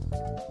separate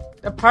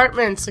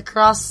apartments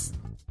across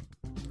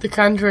the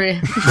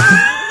country.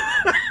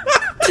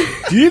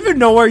 Do you even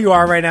know where you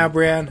are right now,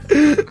 Brienne?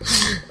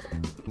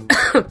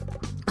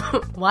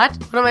 What?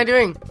 What am I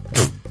doing?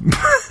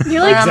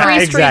 You're like Exactly.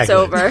 three streets Exactly.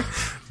 over.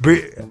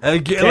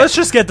 Let's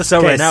just get this out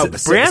Okay, right now.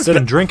 so- Brianne's so-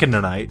 been drinking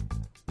tonight.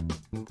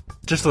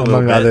 Just a little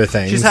Among bit. other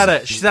things.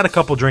 She's had a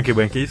couple drinky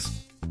winkies.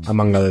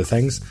 Among other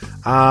things.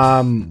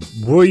 What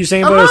were you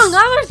saying about Among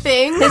other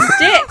things, His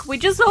dick. We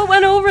just all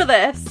went over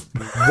this.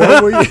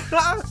 what were you?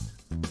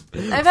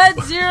 I've had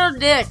 0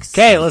 dicks.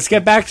 Okay, let's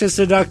get back to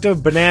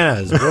seductive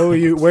bananas. Where were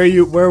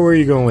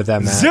you going with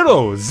that, Matt?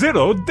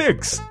 Zero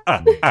dicks.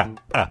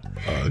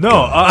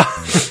 No,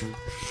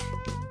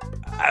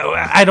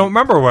 I don't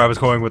remember where I was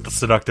going with the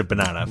seductive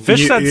banana.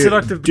 Fish said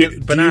seductive do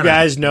banana. you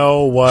guys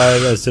know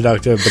what a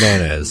seductive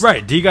banana is?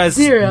 Right? Do you guys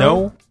 0.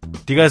 know?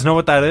 Do you guys know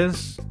what that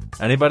is?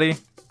 Anybody?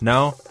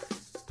 No.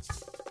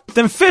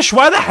 Then Fish,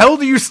 why the hell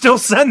do you still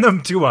send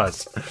them to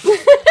us?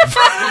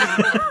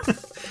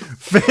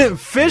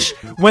 Fish,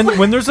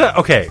 when there's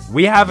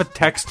we have a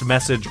text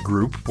message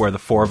group where the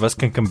 4 of us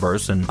can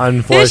converse and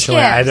Unfortunately, Fish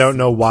I gifts. don't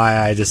know why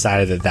I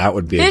decided that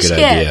would be a Fish good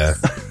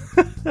gifts.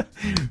 idea.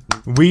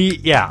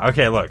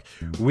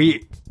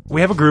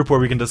 we have a group where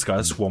we can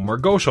discuss One More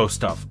Go Show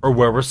stuff, or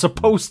where we're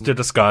supposed to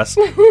discuss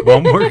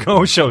One More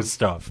Go Show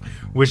stuff,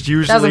 which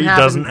usually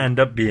happen. doesn't end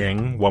up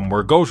being One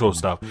More Go Show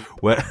stuff.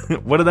 What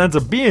it ends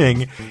up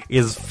being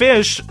is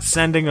Fish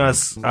sending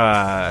us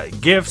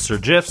gifs or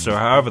gifs or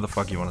however the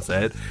fuck you want to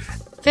say it,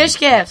 Fish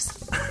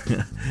gifts.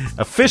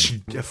 A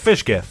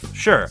fish gift,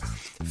 sure.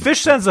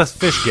 Fish sends us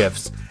fish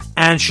gifts,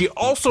 and she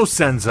also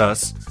sends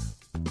us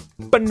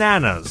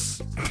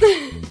bananas.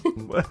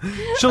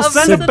 She'll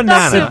send a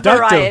banana. seductive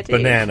variety.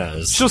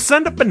 bananas. She'll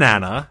send a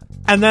banana,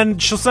 and then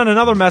she'll send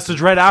another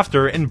message right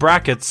after in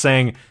brackets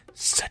saying,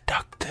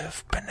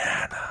 seductive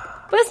banana.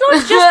 But it's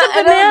not just a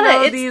I don't know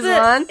banana. these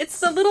ones. It's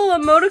the little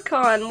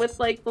emoticon with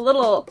like the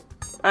little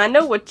I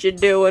know what you're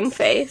doing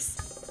face.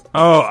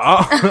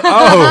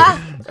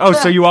 Oh,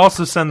 so you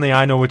also send the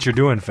I know what you're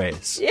doing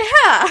face. Yeah.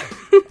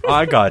 Oh,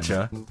 I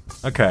gotcha.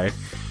 Okay.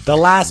 The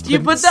last You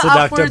put the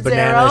seductive upwards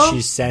banana arrow?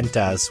 she sent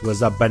us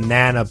was a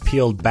banana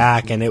peeled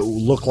back, and it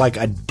looked like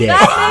a dick.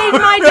 That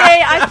made my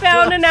day. I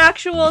found an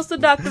actual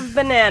seductive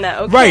banana.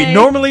 Okay. Right.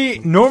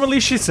 Normally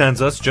she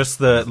sends us just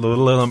the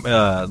little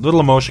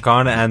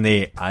emoticon and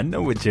the I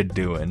know what you're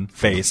doing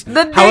face.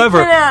 The dick However,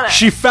 banana.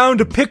 she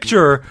found a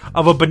picture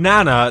of a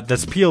banana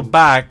that's peeled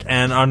back,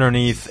 and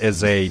underneath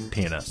is a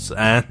penis,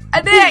 and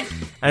A dick.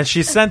 and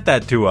she sent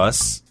that to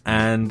us,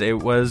 and it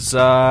was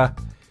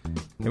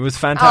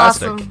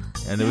fantastic, Awesome.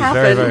 and it was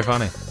very, Happened. very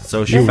funny.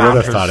 So she You would found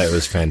have her- thought it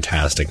was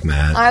fantastic,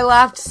 Matt. I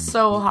laughed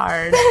so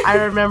hard. I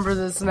remember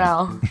this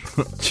now.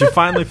 She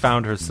finally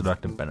found her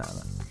seductive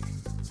banana.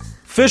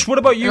 Fish, what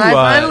about you? And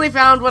I finally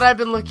found what I've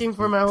been looking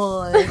for my whole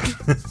life.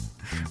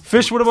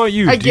 Fish, what about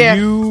you? A Do gift.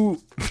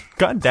 you?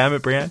 God damn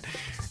it, Brian.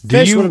 Do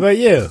Fish, you? what about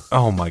you?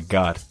 Oh my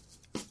God.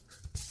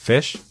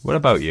 Fish, what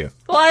about you?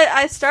 Well,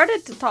 I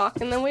started to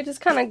talk and then we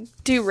just kind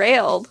of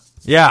derailed.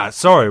 Yeah,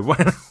 sorry. What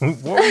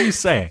were you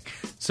saying?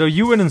 So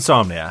you and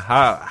Insomnia,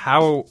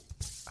 how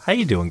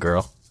you doing,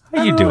 girl?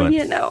 How you doing?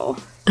 You know.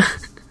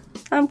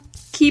 I'm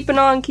keeping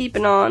on.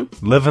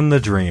 Living the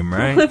dream,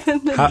 right?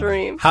 Living the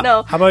dream.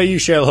 How about you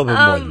share a little bit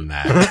more than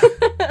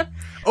that?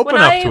 Open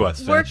when up I to us,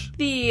 Fish. worked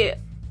the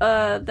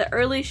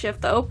early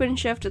shift, the open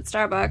shift at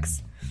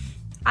Starbucks,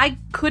 I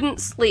couldn't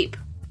sleep.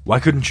 Why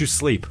couldn't you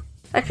sleep?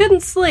 I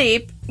couldn't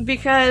sleep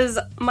because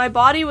my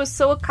body was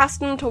so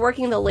accustomed to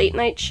working the late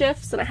night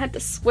shifts and I had to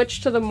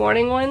switch to the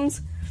morning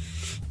ones.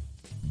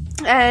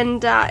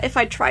 And if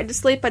I tried to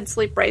sleep, I'd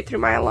sleep right through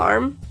my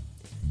alarm.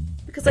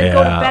 Because I'd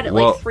go to Yeah, bed at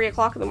well- like 3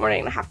 o'clock in the morning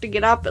and I have to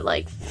get up at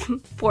like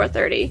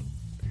 4:30.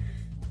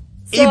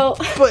 So,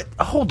 But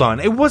hold on,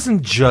 it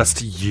wasn't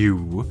just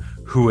you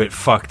who it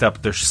fucked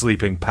up their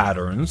sleeping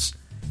patterns,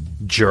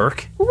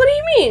 jerk. what do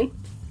you mean?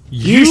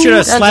 You should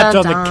have Dun, slept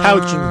dun, on the dun.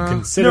 couch in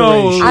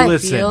consideration. No. I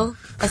Listen. feel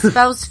a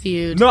spouse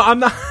feud. No, I'm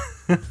not.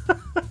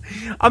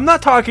 I'm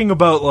not talking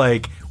about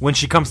like when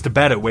she comes to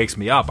bed, it wakes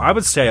me up. I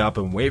would stay up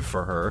and wait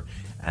for her,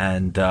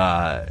 and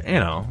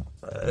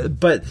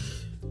but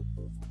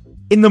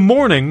in the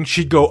morning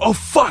she'd go, "Oh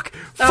fuck,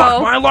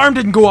 Oh. my alarm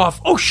didn't go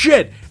off. Oh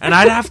shit!" And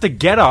I'd have to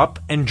get up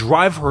and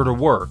drive her to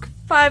work,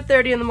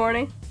 5:30 in the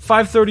morning.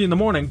 5:30 in the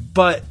morning.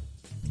 But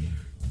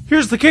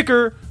here's the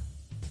kicker: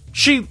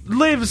 she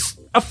lives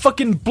a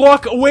fucking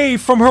block away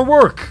from her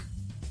work.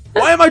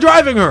 Why am I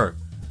driving her?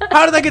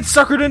 How did I get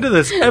suckered into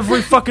this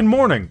every fucking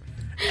morning?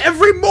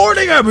 Every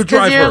morning I would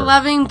Because drive you're her. a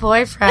loving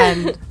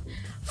boyfriend.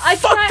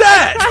 Fuck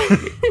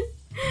that!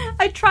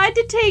 I tried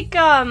to take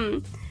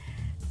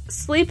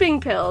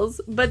sleeping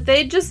pills, but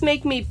they just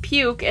make me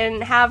puke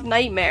and have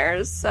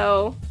nightmares.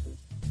 So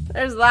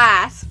there's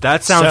that.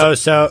 That sounds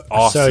So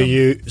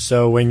awesome.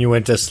 so when you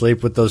went to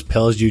sleep with those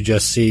pills, you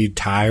just see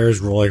tires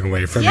rolling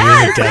away from you in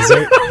Yes! the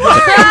desert.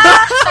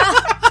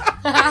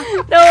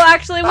 No,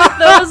 actually, with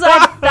those,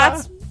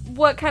 that's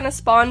what kind of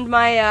spawned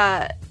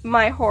my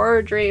my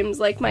horror dreams,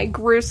 like my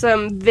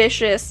gruesome,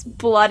 vicious,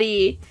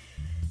 bloody,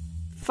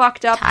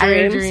 fucked up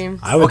Tired dreams. dreams.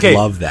 I would okay,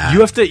 love that. You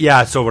have to,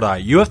 yeah. So would I.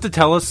 You have to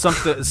tell us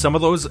some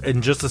of those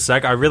in just a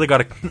sec. I really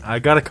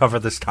gotta cover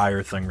this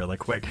tire thing really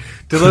quick.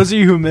 To those of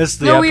you who missed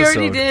the No, episode,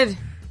 we already did.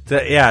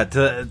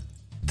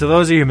 To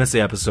those of you who missed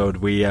the episode,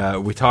 we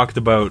talked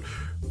about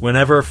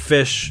whenever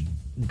Fish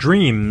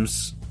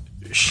dreams,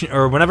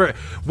 or whenever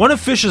one of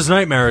Fish's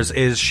nightmares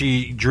is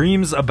she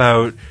dreams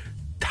about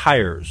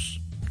tires,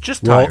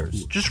 just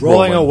tires, just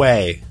rolling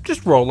away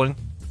just rolling.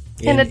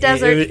 In a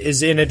desert It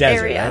is in a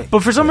desert, area. right?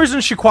 But for some reason,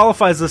 she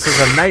qualifies this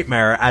as a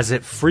nightmare, as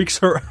it freaks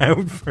her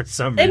out for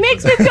some reason. It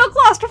makes me feel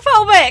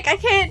claustrophobic. I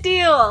can't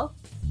deal.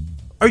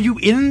 Are you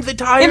in the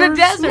tires? In a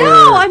desert.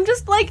 No, I'm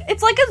just like,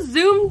 it's like a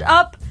zoomed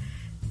up,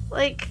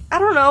 like, I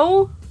don't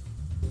know.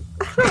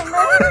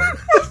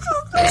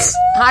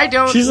 I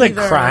don't. She's like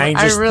either. crying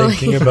I just really-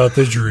 thinking about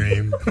the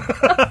dream.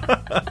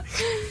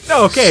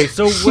 No, okay,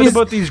 so what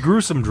about these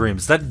gruesome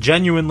dreams that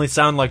genuinely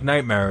sound like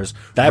nightmares?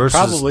 That versus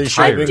probably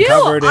should have tires? been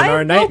covered in I've our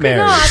woken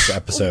nightmares up,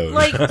 episode.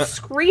 Like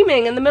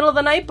screaming in the middle of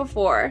the night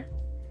before.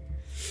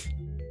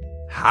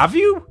 Have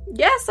you?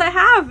 Yes, I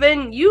have,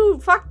 and you're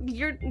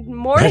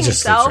morning That just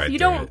sits self. right You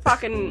there. don't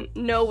fucking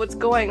know what's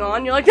going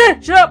on. You're like,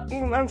 shut up,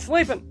 I'm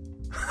sleeping.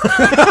 yeah,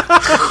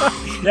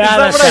 what that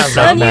I sounds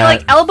said? like And you Matt.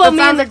 like elbow That me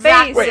in sounds the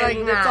exactly face. like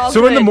and that. it's all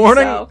So in the good,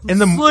 morning, so.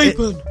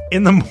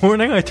 in the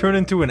morning, I turn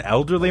into an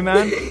elderly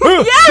man.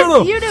 Yes,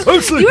 Shut up, you do.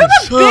 I'm sleeping. You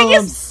have the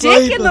biggest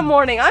dick in the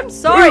morning. I'm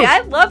sorry.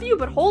 I love you,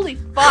 but holy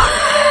fuck.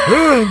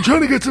 I'm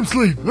trying to get some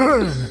sleep.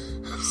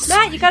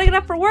 Matt, you gotta get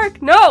up for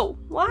work. No!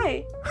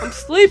 Why? I'm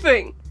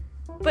sleeping.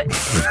 But,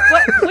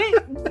 what?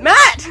 Wait,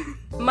 Matt!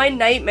 My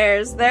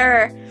nightmares,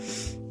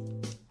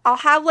 I'll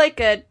have like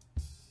a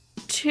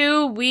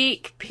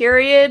 2-week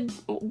period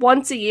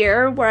once a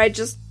year where I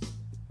just,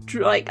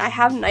 like, I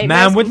have nightmares.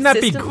 Man, wouldn't that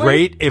be consistently.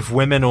 great if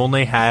women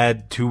only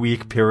had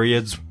 2-week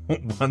periods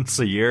once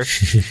a year?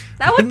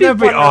 That would Wouldn't be that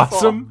be wonderful.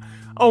 awesome?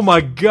 Oh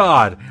my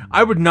god.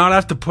 I would not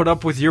have to put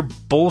up with your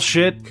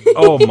bullshit.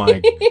 Oh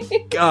my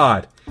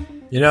god.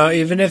 You know,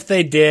 even if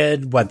they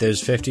did,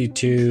 there's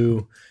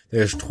 52,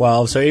 there's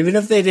 12. So even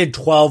if they did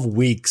 12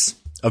 weeks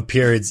of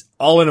periods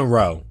all in a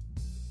row,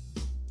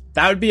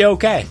 that would be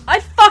okay.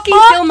 I'd fucking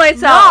kill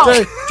myself.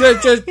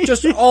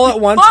 Just all at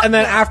once, and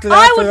then after that,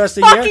 I for would the rest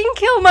of the year, fucking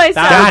kill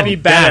myself. that would be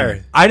better.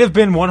 Dan, I'd have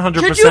been 100%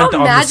 Could you on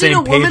the imagine same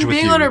a page woman with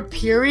being you. on her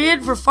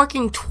period for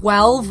fucking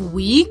 12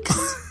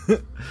 weeks?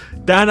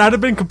 Dan, I'd have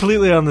been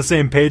completely on the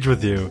same page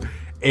with you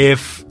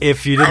if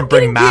you didn't I'm bring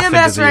getting math into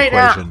PMS the right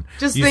equation. now.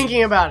 Just You-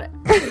 thinking about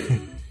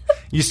it.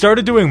 You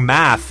started doing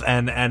math,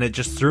 and it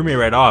just threw me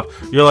right off.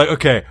 You're like,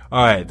 okay,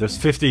 all right, there's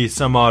 50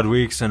 some odd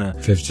weeks,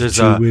 and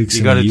 52 weeks you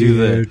in gotta a do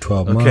year, the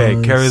 12 okay,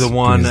 months, carry the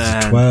one, brings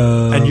us and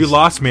 12. you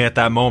lost me at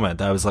that moment.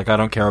 I was like, I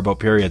don't care about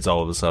periods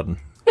all of a sudden.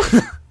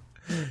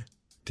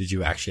 Did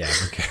you actually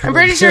ever care? I'm about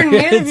pretty sure neither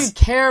of periods? you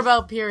care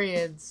about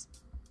periods.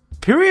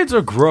 Periods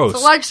are gross.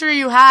 It's a luxury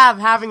you have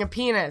having a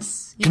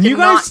penis. You Can you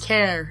cannot guys-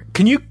 care.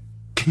 Can you?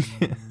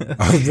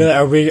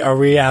 Are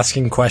we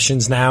asking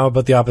questions now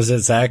about the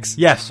opposite sex?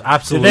 Yes,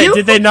 absolutely.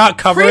 Did they not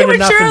cover it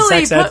enough in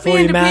Prematurely sex ed put for me you,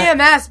 into Matt?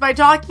 PMS by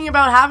talking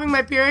about having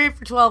my period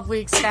for 12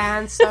 weeks,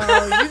 Stan. So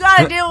you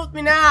gotta deal with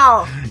me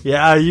now.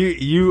 Yeah,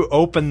 you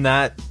open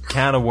that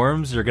can of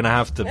worms, you're gonna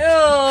have to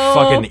Oh,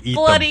 fucking eat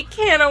bloody them.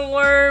 can of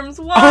worms.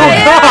 Why?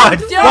 God,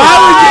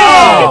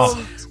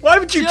 Don't. why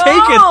would you take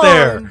it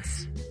there?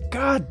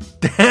 God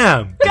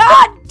damn.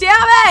 God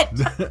damn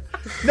it!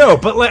 No,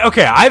 but like,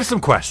 okay, I have some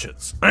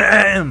questions.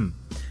 I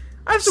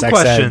have some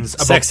questions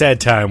about Sex ed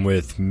time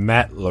with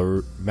Matt.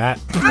 Matt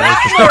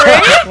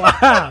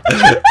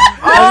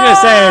I was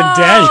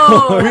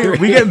gonna say Daniel.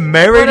 we get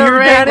married Put a here,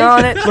 ring Danny?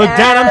 on it, Look,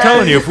 Dan, I'm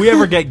telling you, if we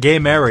ever get gay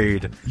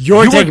married,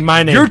 You're taking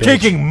my name, You're bitch.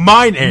 taking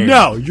my name.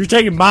 No, you're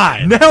taking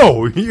mine.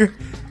 No, you're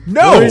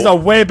no. There's a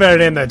way better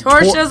name than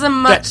Torchia's a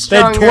much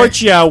than stronger.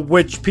 Torchia,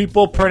 which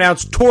people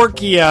pronounce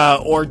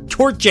Torquia or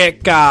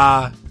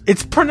Torchica.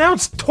 It's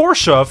pronounced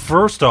Torsha,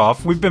 first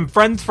off. We've been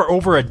friends for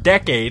over a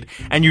decade,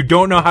 and you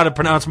don't know how to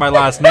pronounce my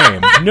last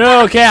name.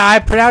 No, okay, I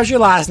pronounce your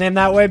last name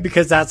that way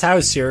because that's how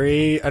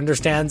Siri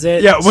understands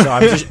it. Yeah,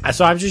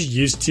 so I'm just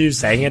used to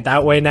saying it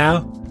that way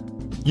now.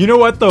 You know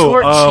what, though?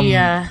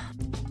 Torchia.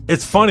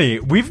 It's funny.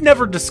 We've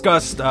never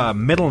discussed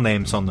middle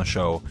names on the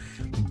show,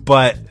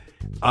 but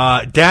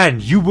Dan,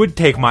 you would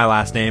take my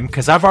last name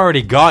because I've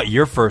already got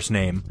your first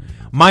name.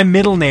 My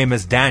middle name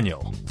is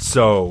Daniel,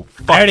 so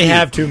fuck I already you.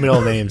 have 2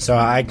 middle names, so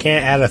I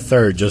can't add a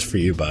third just for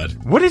you, bud.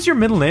 What is your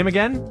middle name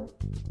again?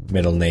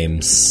 Middle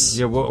names.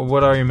 Yeah,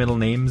 what are your middle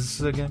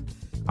names again?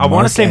 I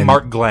want to Mark say and-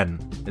 Mark Glenn.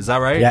 Is that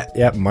right?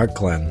 Yeah, Mark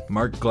Glenn.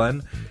 Mark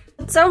Glenn.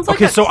 It sounds like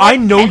Okay, a so Clark I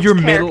know Kent your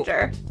middle-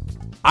 character.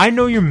 I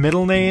know your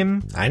middle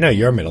name. I know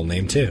your middle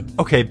name too.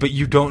 Okay, but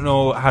you don't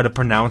know how to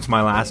pronounce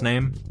my last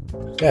name?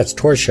 Yeah, it's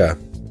Torchia.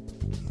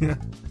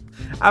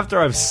 After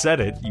I've said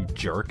it, you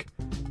jerk.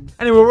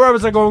 Anyway, where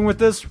was I going with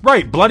this?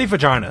 Right, bloody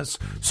vaginas.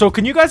 So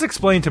can you guys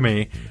explain to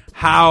me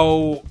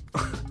how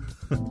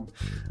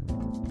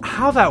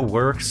how that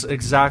works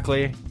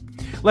exactly?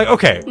 Like,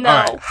 okay, No.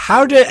 all right.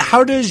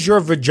 How does your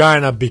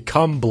vagina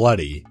become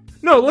bloody?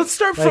 No, let's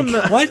start from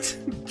the What?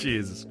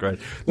 Jesus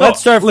Christ. Let's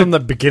start from the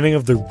beginning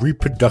of the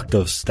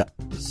reproductive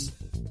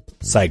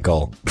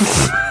cycle.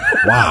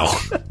 Wow.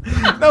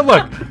 No,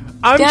 look,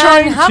 I'm Dan,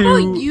 trying how to.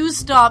 about you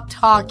stop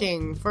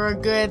talking for a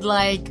good,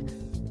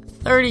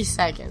 30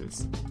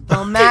 seconds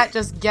while Matt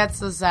just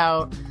gets us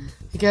out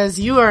because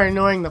you are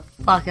annoying the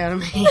fuck out of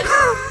me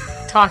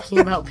talking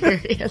about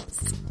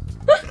periods.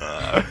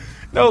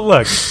 No,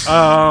 look.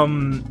 So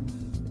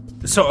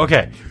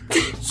okay.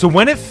 So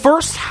when it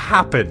first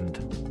happened,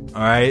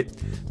 all right,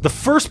 the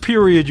first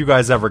period you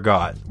guys ever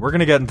got. We're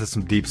gonna get into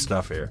some deep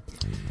stuff here.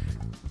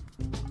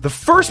 The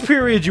first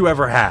period you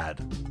ever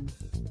had.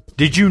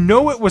 Did you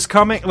know it was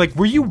coming? Like,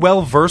 were you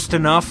well versed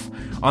enough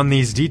on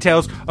these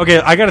details? Okay,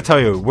 I gotta tell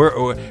you,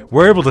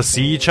 we're able to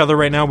see each other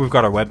right now. We've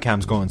got our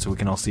webcams going so we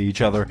can all see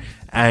each other,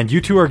 and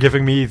you two are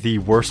giving me the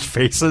worst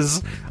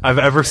faces I've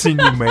ever seen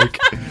you make.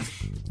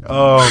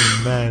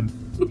 Oh man.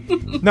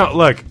 No,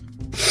 look.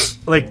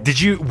 Like, did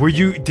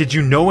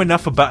you know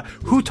enough about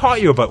who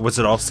taught you about? Was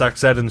it all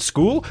sex ed in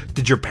school?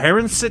 Did your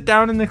parents sit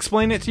down and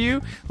explain it to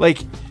you? Like,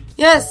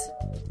 Yes,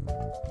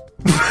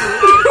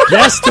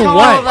 Yes to all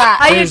what? that.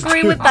 I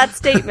agree with that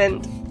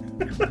statement.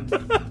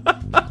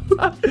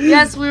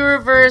 Yes, we were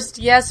versed.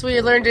 Yes,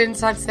 we learned it in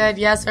sex ed.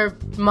 Yes, our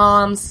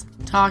moms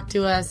talked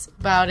to us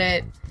about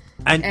it.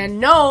 And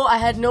no, I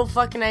had no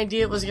fucking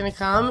idea it was gonna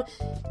come.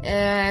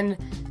 And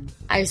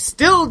I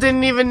still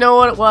didn't even know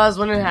what it was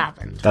when it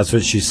happened. That's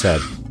what she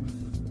said.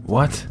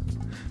 what?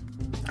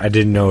 I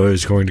didn't know it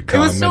was going to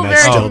come, was so and I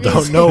very still don't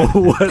confusing. know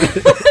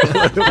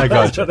what. I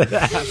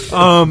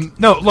gotcha.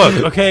 No,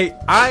 look, okay,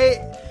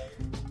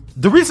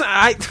 the reason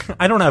I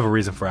don't have a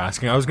reason for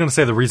asking. I was going to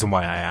say the reason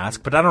why I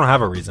ask, but I don't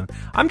have a reason.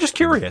 I'm just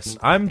curious.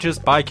 I'm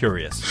just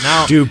bi-curious.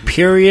 Now, Do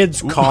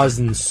periods cause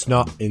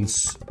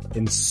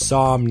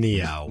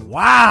insomnia?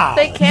 Wow.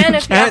 They can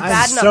if you have I'm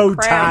bad so enough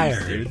cramps.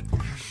 tired.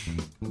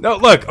 no,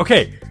 look,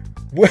 okay.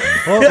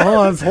 Hold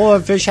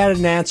on. Fish had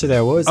an answer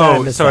there. What was that? I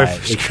Oh, missed sorry.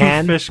 that. It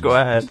can. Fish, go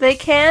ahead. They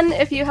can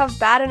if you have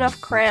bad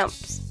enough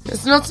cramps.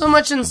 It's not so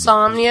much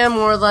insomnia,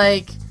 more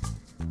like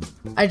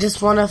I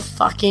just want to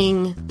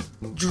fucking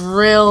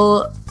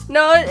drill.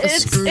 No,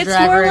 it's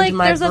screwdriver more into like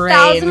my there's brain.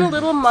 1,000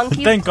 little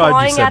monkeys Thank God you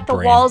clawing said at the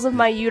brain. walls of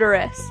my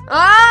uterus.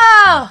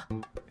 Ah!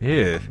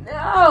 Yeah.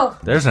 No!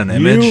 There's an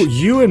image.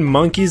 You and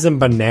monkeys and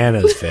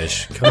bananas,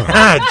 Fish. Come on.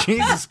 Ah,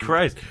 Jesus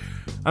Christ.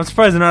 I'm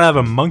surprised I not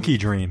having monkey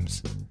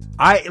dreams.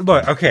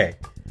 Look, okay.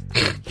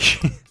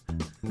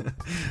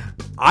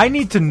 I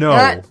need to know.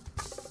 That-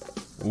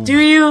 Do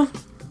you?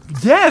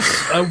 Yes.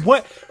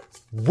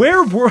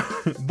 Where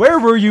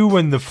were you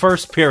when the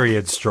first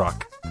period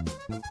struck?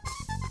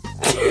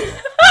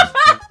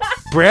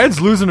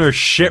 Brad's losing her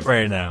shit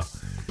right now.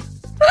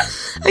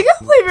 I can't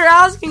believe you're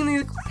asking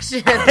these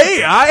questions.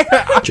 Hey,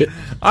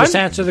 Just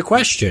answer the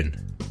question.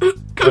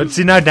 Good.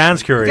 See, now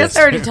Dan's I curious. guess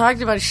I already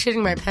talked about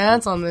shitting my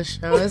pants on this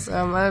show, so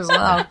I might as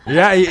well.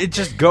 Yeah,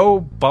 just go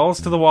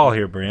balls to the wall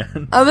here,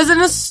 Brian. I was in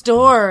a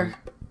store.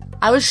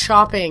 I was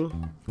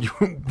shopping.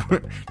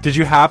 Did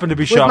you happen to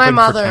be my shopping for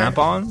mother.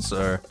 tampons,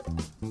 or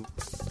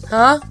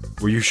Huh?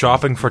 were you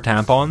shopping for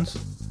tampons?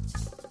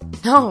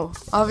 No,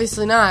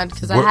 obviously not,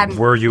 because I hadn't.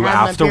 Were you had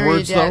my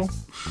afterwards period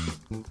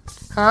though? yet.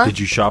 Huh? Did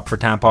you shop for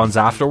tampons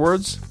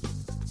afterwards?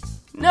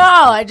 No,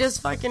 I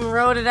just fucking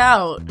wrote it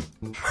out.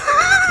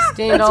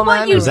 Stained all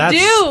my what you underwear.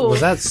 do. Was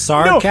that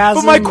sarcasm?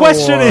 No, but my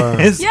question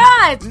or- is,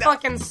 Yeah, it's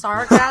fucking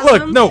sarcasm.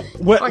 look, no,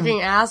 what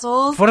Fucking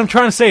assholes. I'm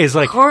trying to say is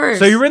like, course.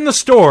 so you're in the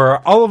store,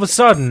 all of a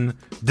sudden,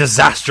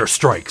 disaster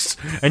strikes,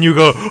 and you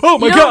go, oh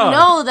my You god! don't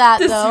know that,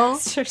 though.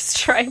 Disaster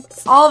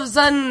strikes. All of a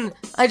sudden,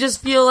 I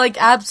just feel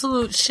like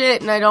absolute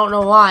shit, and I don't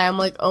know why. I'm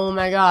like, oh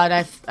my god,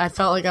 I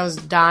felt like I was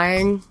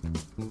dying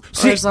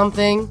See- or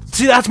something.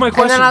 See, that's my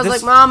question. And then I was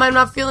This- like, Mom, I'm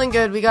not feeling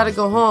good. We gotta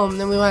go home.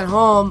 Then we went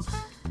home,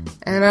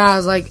 and I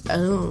was like,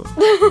 oh.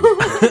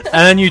 and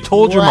then you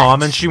told your What?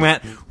 mom, and she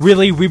went,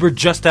 really, we were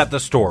just at the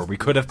store. We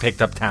could have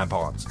picked up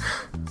tampons.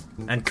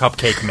 And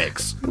cupcake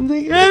mix. I'm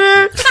like, I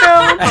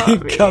don't know,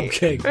 Mommy.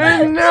 Cupcake.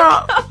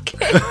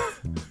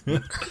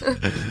 No.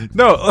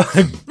 No,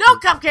 No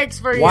cupcakes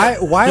for you.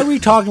 Why are we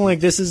talking like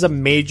this is a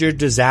major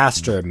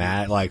disaster,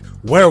 Matt? Like,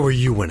 where were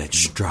you when it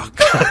struck?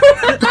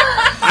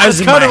 I was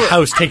in my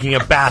house taking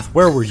a bath.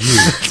 Where were you?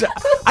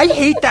 I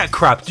hate that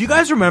crap. Do you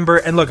guys remember?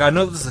 And look, I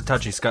know this is a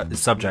touchy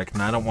subject,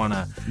 and I don't want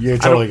to. You're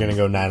totally going to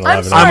go 9/11.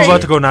 I'm sorry. I'm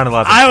about to go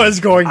 9/11. I was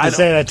going to don't-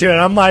 say that too, and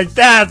I'm like,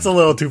 that's a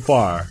little too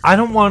far. I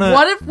don't want to.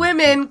 What if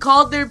women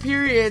called their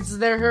periods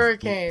their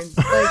hurricanes?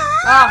 Like,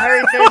 oh,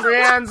 Hurricane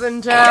Brianne's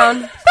in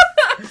town.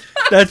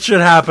 That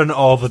should happen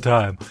all the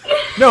time.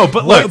 No,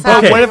 but look, What's But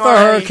okay. what if a Alright.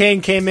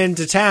 hurricane came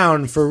into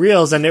town for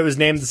reals and it was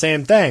named the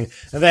same thing?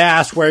 And they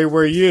asked, where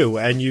were you?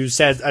 And you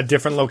said a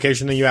different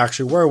location than you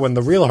actually were when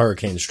the real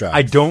hurricane struck.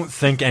 I don't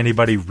think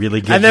anybody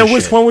really gives and then a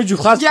which shit. one would you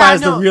classify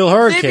as the real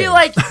hurricane? They'd be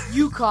like,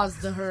 you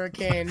caused the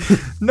hurricane.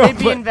 No, They'd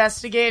be but-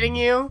 investigating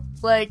you.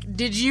 Like,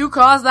 did you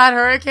cause that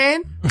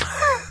hurricane?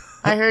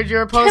 I heard you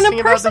were Can posting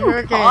a about the person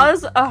hurricane.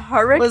 cause a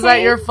hurricane? Was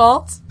that your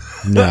fault?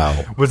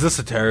 no. Was this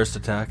a terrorist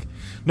attack?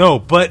 No,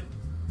 but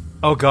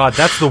oh god,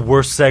 that's the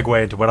worst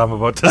segue into what I'm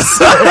about to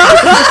say.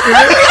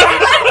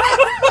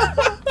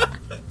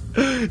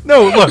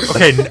 No, look,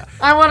 okay,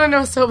 I want to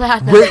know so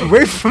bad now.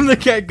 right from the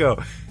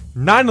get-go.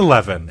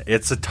 9/11,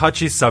 it's a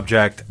touchy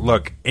subject.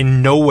 Look,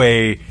 in no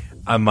way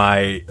am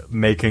I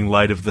making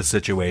light of the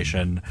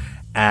situation,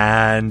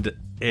 and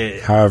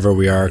it, However,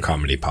 we are a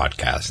comedy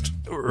podcast.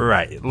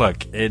 right,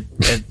 look, it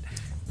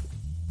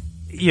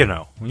you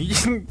know,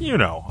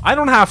 I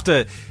don't have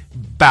to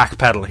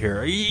backpedal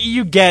here.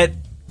 You get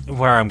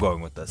where I'm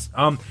going with this.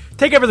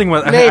 Take everything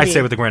with I Maybe.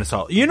 say with a grain of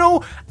salt. You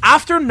know,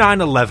 after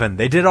 9/11,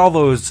 they did all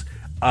those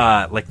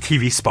like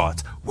TV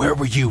spots. Where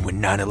were you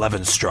when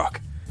 9/11 struck?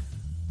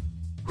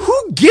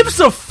 Who gives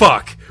a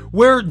fuck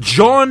where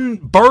John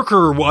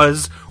Barker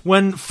was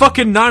when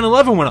fucking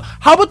 9/11 went on?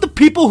 How about the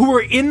people who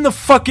were in the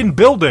fucking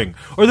building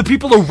or the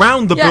people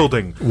around the Yeah.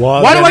 building?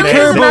 Well, Why do I then It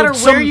care doesn't about matter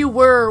some? where you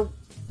were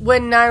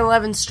when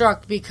 9/11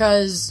 struck,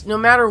 because no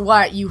matter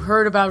what, you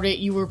heard about it,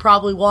 you were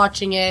probably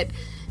watching it,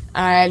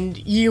 and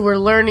you were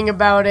learning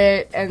about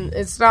it, and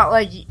it's not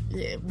like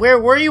where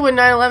were you when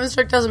 9/11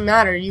 struck doesn't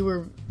matter. You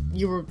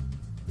were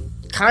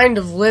kind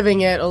of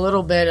living it a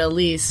little bit at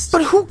least.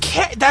 But who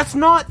cares?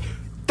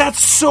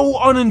 That's so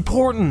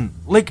unimportant.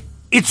 Like,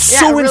 it's Yeah,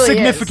 so it really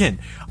insignificant.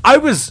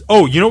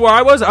 You know where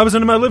I was? I was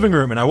in my living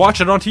room and I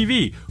watched it on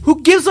TV.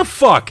 Who gives a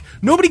fuck?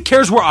 Nobody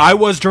cares where I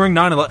was during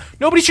 9/11.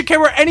 Nobody should care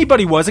where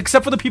anybody was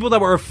except for the people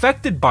that were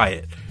affected by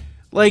it.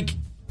 Like,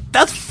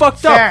 That's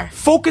fucked Fair. up.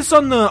 Focus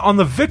on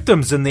the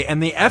victims and the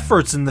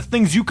efforts and the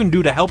things you can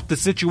do to help the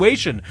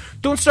situation.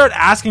 Don't start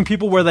asking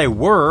people where they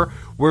were,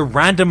 where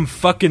random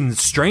fucking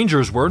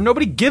strangers were.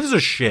 Nobody gives a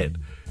shit.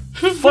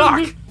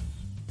 Fuck.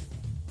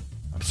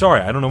 I'm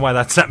sorry, I don't know why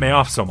that set me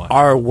off so much.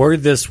 Our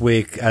word this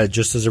week,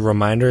 just as a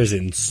reminder, is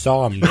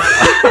insomnia.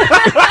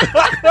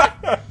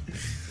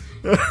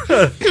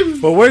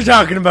 But we're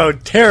talking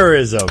about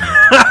terrorism.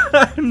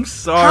 I'm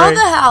sorry.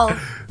 How the hell?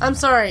 I'm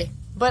sorry,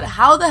 but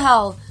how the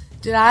hell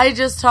did I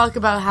just talk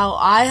about how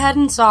I had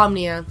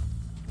insomnia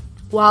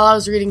while I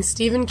was reading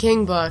Stephen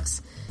King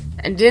books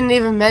and didn't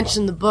even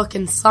mention the book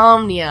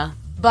Insomnia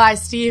by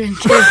Stephen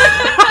King?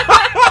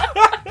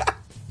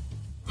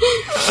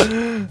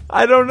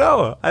 I don't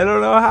know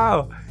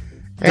how.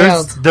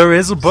 Failed. There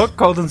is a book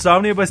called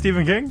Insomnia by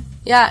Stephen King?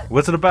 Yeah.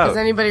 What's it about? Has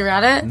anybody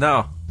read it?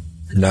 No.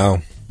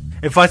 No.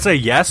 If I say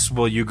yes,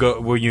 will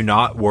you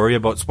not worry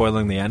about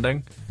spoiling the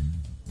ending?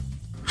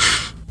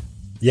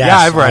 Yes, Yeah,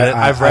 I've read it.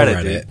 I I've read it,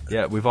 read dude. it.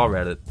 Yeah, we've all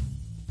read it.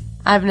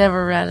 I've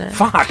never read it.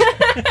 Fuck.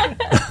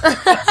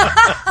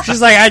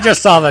 She's like, I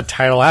just saw the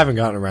title. I haven't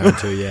gotten around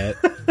to it yet.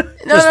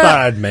 Just thought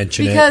I'd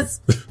mention because,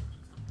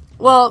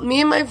 well,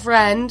 me and my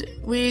friend,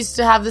 we used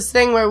to have this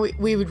thing where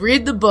we would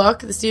read the book,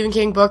 the Stephen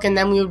King book, and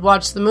then we would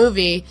watch the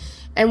movie.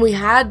 And we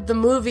had the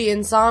movie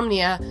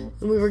Insomnia, and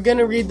we were going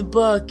to read the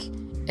book,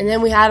 and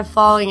then we had a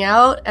falling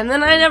out, and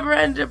then I never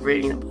ended up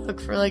reading the book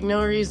for, like,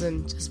 no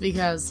reason, just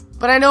because.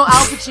 But I know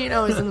Al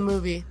Pacino is in the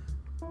movie.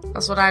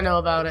 That's what I know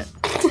about it.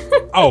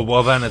 Oh,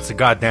 well then it's a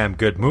goddamn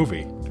good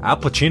movie. Al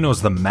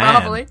Pacino's the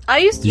man. Probably. I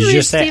used to Did you read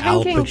just say Stephen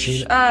Al King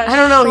Pacino? I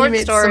don't know, he short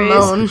made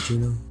stories.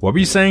 Simone. What were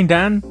you saying,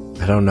 Dan?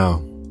 I don't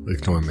know.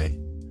 Ignore me.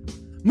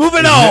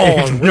 Moving on!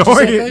 What'd you Ignore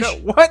say, you. Fish?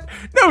 No, what?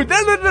 No.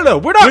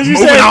 We're not What'd you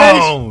moving say,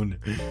 on.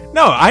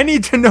 No, I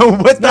need to know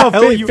what the No,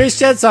 hell Fish, you... Fish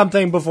said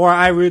something before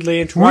I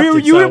rudely interrupted. Were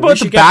you so we about to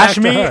should get bash back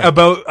to me her.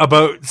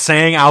 about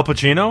saying Al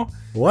Pacino?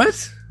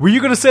 What? Were you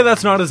going to say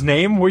that's not his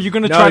name? Were you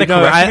going to No, try to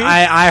correct me?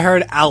 I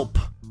heard Alp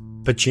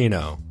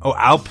Pacino. Oh,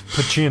 Alp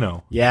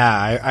Pacino. Yeah,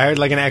 I heard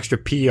like an extra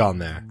P on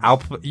there.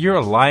 You're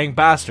a lying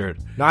bastard.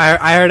 No,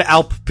 I heard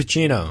Alp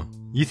Pacino.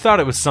 You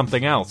thought it was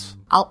something else.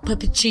 Al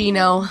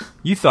Pacino.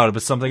 You thought it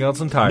was something else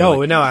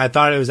entirely. No, I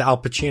thought it was Al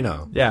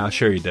Pacino. Yeah,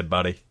 sure you did,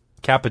 buddy.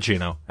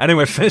 Cappuccino.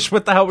 Anyway, Fish,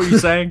 what the hell were you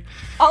saying?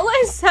 All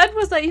I said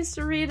was I used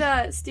to read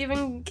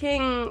Stephen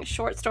King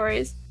short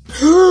stories.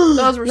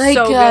 Those were Like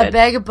so good.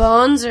 Bag of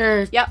Bones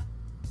or Yep.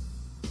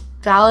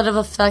 Ballad of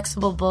a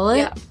Flexible Bullet?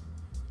 Yeah.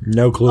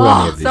 No clue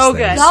Oh, any of these so things.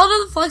 good.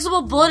 Ballad of the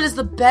Flexible Bullet is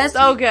the best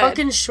So good.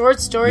 fucking short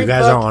story You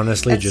guys book are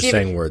honestly that just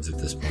Stephen- saying words at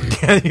this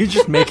point. You're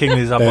just making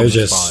these up They're on the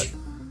just- spot.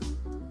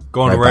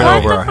 Going Right right back.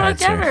 over What our the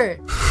heads fuck here.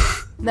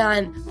 ever?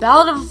 Man,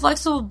 Ballad of a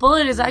Flexible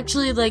Bullet is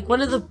actually like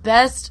one of the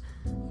best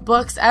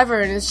books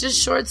ever, and it's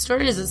just short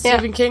stories that Yeah.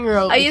 Stephen King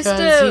wrote I used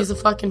because to- he's a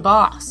fucking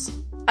boss.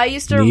 I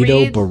used to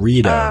Neato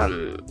read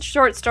burrito.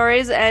 short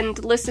stories and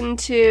listen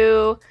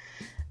to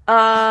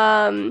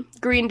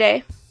Green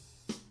Day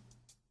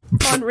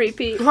on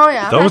repeat. Oh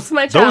yeah, Those,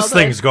 my those childhood.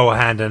 things go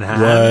hand in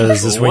hand.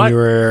 Was this when What? you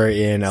were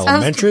in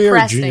elementary or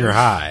depressing. junior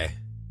high?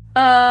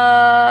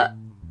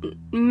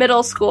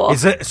 Middle school.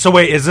 Is it? So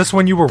wait, is this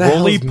when you were The hell's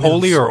roly middle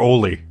poly or school?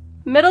 oly?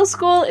 Middle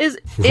school is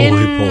in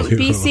Roly-poly,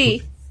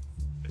 BC.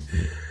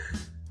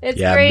 It's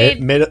Yeah,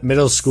 grade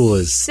middle school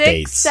is 6,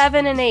 states.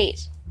 7, and 8.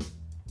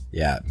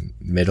 Yeah,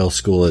 middle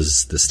school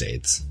is the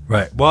states.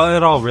 Right. Well,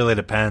 it all really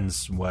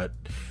depends. What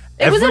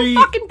It was in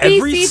fucking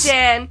BC,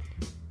 Dan.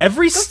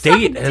 Every Go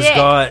state suck a has dick.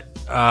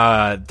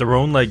 got their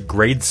own like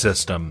grade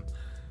system,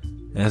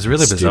 and it's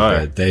really bizarre.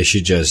 Stupid. They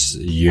should just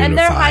unify And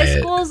their high it.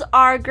 schools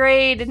are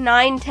grade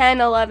 9,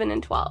 10, 11,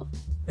 and 12.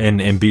 In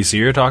BC,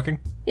 you're talking?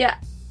 Yeah.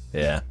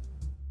 Yeah.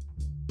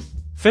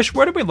 Fish,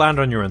 where did we land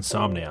on your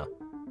insomnia?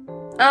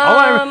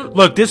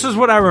 Look, this is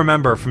what I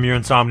remember from your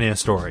insomnia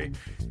story.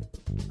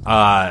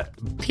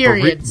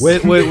 Periods.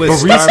 With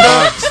Barista?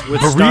 Starbucks,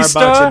 with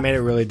Barista? Starbucks, it made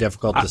it really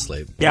difficult to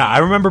sleep. Yeah, I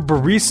remember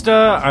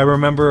barista. I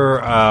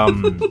remember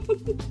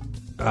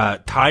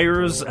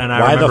tires, and I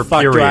Why remember the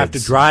fuck periods. do I have to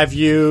drive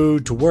you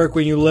to work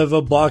when you live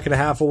a block and a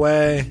half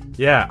away?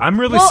 Yeah, I'm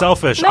really Well,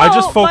 selfish. no, I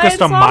just focused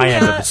my on my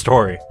end of insomnia- the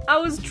story. I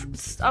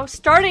was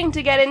starting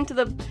to get into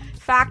the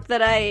fact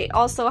that I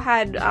also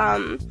had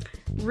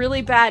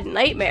really bad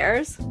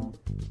nightmares.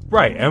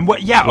 Right, and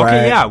what? Yeah, okay,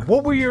 Right. yeah.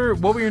 What were your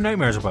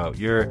nightmares about?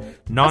 Your Aside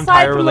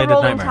non-tire from the related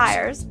rolling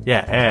nightmares. tires.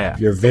 Yeah.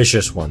 Your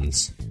vicious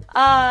ones.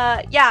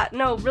 Yeah,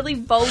 no, really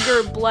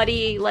vulgar,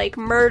 bloody, like,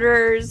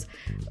 murders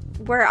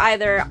where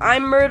either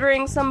I'm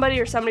murdering somebody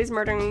or somebody's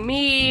murdering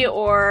me,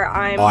 or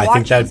I'm Oh, I think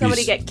watching that'd be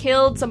somebody s- get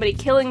killed, somebody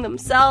killing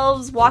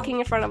themselves, walking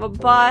in front of a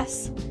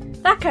bus,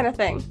 that kind of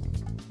thing.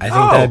 I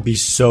think that'd be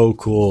so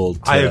cool.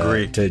 I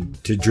agree. To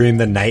dream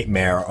the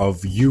nightmare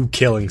of you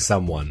killing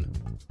someone.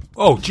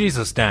 Oh,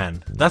 Jesus,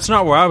 Dan. That's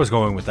not where I was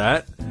going with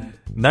that.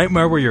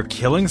 Nightmare where you're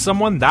killing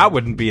someone? That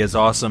wouldn't be as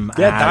awesome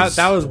Yeah, as...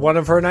 that was one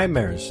of her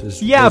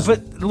nightmares. Yeah,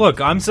 but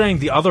look, I'm saying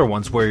the other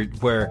ones where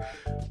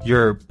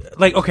you're...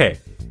 Like, okay,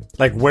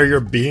 Like where you're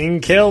being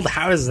killed?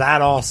 How is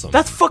that awesome?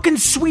 That's fucking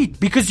sweet,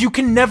 because you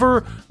can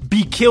never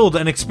be killed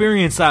and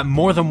experience that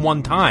more than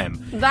one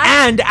time.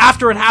 And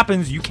after it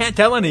happens, you can't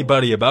tell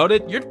anybody about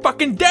it. You're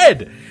fucking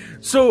dead.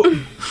 So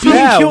being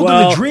killed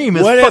in a dream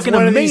is fucking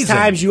one amazing. Of these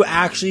times you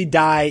actually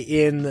die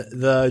in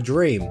the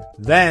dream.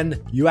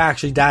 Then you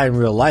actually die in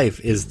real life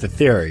is the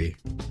theory.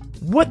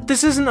 What?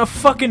 This isn't a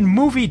fucking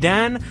movie,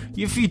 Dan.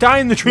 If you die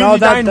in the dream, No, you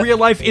die in that- real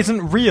life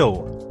isn't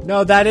real.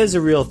 No, that is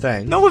a real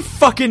thing. No, it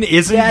fucking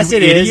isn't. Yes, you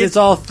it idiot. is. It's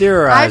all I've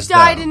theorized.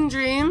 died though. in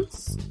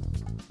dreams.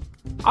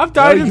 I've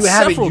died in you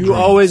haven't. several You dreams.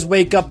 always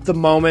wake up the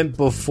moment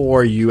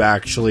before you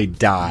actually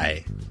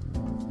die.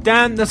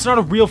 Dan, that's not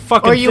a real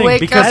fucking Or you thing. wake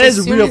because up That as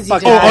is soon real as you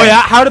fucking- die. Oh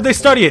yeah, how did they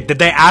study it? Did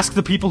they ask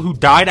the people who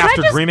died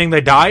after just- dreaming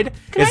they died?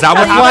 Can Is I that tell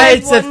what you happened? Why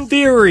guys it's a one-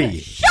 theory.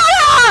 Shut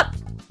up!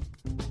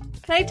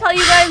 Can I tell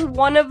you guys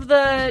one of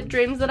the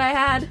dreams that I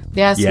had?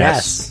 Yes.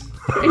 Yes.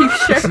 Are you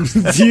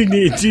sure? Do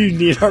you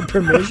need our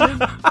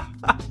permission?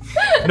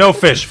 No,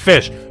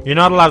 Fish. You're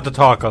not allowed to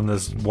talk on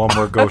this One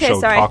Word Go Okay,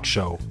 Show sorry. talk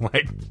show.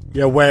 Like,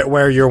 Yeah,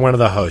 where you're one of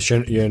the hosts.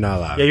 You're not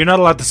allowed. yeah, you're not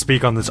allowed to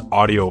speak on this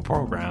audio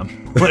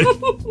program. Like,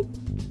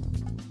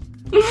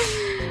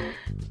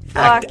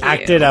 Fuck you.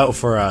 Act it out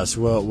for us.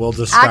 We'll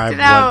describe Act it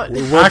out.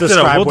 We'll Act it out.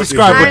 describe We'll what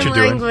describe you're what doing.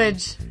 you're doing.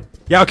 language.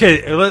 yeah,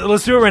 okay,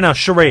 let's do it right now.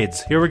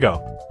 Charades. Here we go.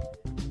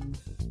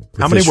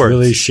 How With many this words?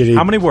 really shitty-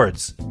 How many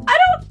words?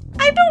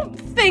 I don't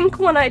think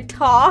when I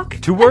talk.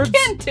 2 words? I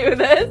can't do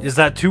this. Is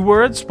that 2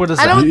 words? What is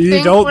I that? don't- You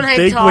think don't when I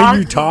think talk.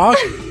 when you talk?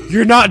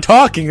 You're not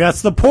talking.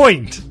 That's the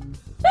point.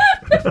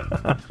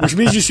 Which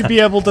means you should be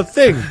able to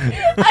think.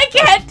 I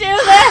can't do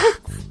this.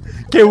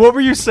 Okay, what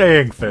were you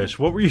saying, Fish?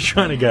 What were you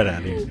trying to get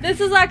at here? This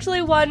is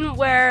actually one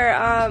where,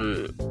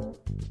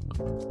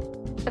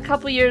 a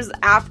couple years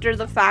after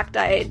the fact,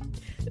 I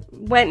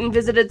went and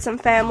visited some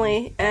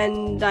family,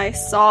 and I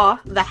saw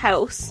the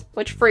house,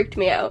 which freaked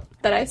me out,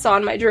 that I saw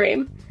in my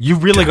dream. You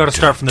really got to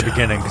start from the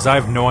beginning, because I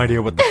have no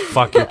idea what the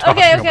fuck you're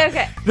talking about.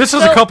 Okay. This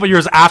is So- a couple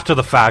years after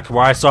the fact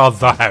where I saw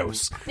the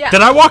house. Yeah.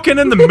 Did I walk in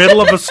the middle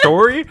of a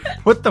story?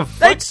 What the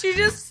fuck? Like she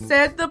just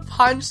said the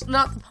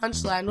not the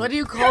punchline. What do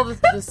you call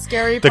the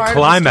scary The part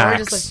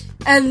climax. of the story? Just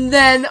like, and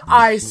then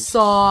I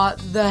saw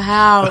the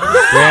house.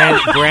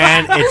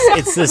 Bran,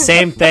 it's the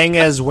same thing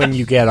as when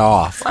you get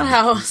off. What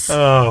house?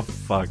 Oh,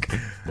 fuck.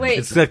 Wait.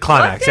 It's the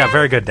climax. what, Yeah, Dan?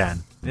 very good,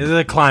 Dan.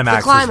 The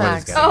climax. The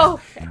climax. Is what it's Oh,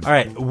 got. All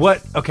right,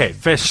 what? Okay,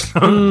 Fish.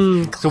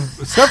 So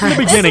start from the this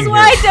beginning is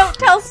why here. I don't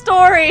tell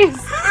stories.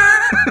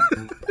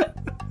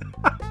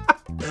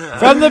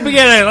 From the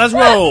beginning, let's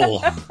roll.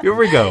 Here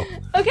we go.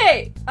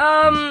 Okay,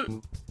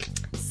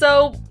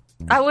 so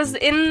I was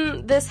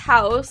in this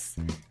house.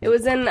 It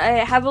was in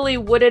a heavily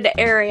wooded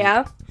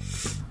area.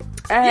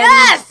 And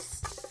Yes.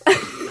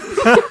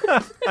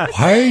 Why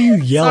are you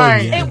yelling?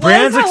 Sorry. at me? It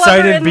Brianne's was, however,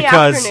 excited in the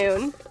because-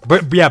 afternoon.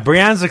 Yeah,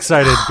 Brianne's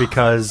excited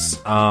because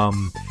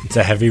It's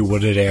a heavy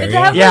wooded It's a area.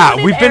 heavily Yeah,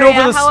 wooded we've been area,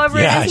 over this-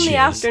 However, Yeah, it is in she the is.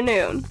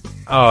 afternoon.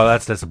 oh,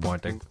 that's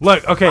disappointing.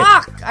 Look, okay,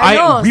 Fuck, I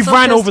know, we've so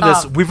ran pissed over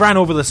this. off. We've ran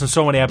over this in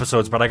so many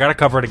episodes, but I gotta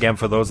cover it again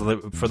for those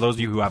of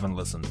you who haven't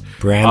listened.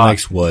 Bran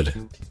likes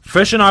wood.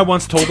 Fish and I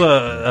once told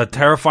a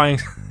terrifying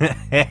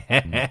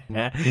high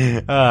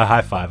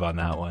five on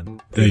that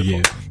one. Thank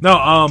you.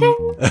 No,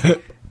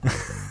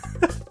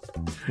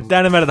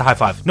 Dan invented the high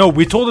five. No,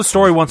 we told a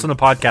story once on the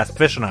podcast,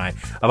 Fish and I,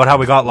 about how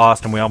we got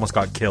lost and we almost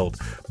got killed.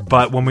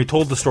 But when we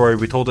told the story,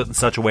 we told it in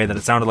such a way that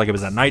it sounded like it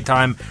was at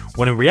nighttime,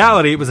 when in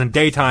reality it was in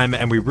daytime,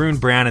 and we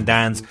ruined Bran and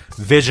Dan's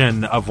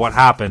vision of what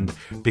happened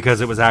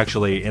because it was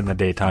actually in the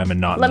daytime and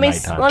not in the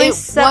nighttime. let me It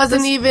set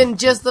wasn't this- even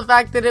just the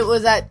fact that it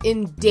was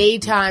in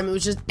daytime. It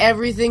was just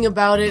everything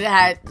about it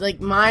had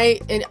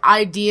an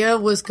idea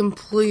was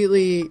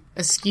completely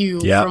askew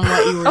Yep. from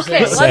what you were Okay,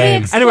 saying. let me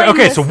Same. explain Anyway,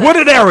 okay, this so then.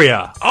 wooded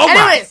area. Oh my!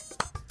 Anyways,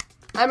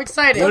 I'm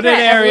excited. Wooded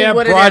Okay. area,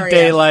 Wooded broad area.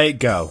 daylight,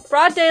 go.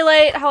 Broad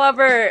daylight,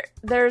 however,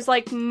 there's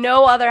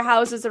no other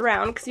houses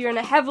around because you're in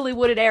a heavily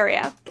wooded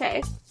area.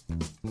 Okay.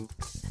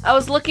 I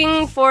was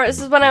looking for. This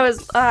is when I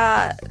was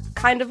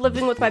kind of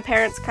living with my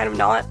parents, kind of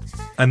not.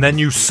 And then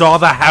you saw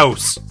the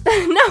house.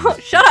 No,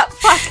 shut up.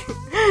 Fuck.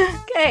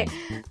 Okay.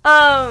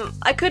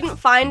 I couldn't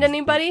find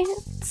anybody,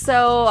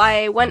 so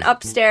I went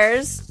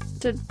upstairs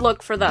to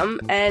look for them,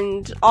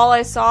 and all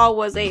I saw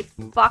was a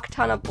fuck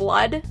ton of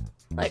blood,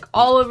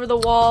 all over the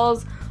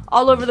walls,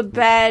 all over the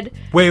bed.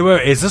 Wait,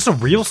 is this a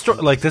real story?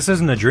 Like, this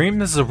isn't a dream?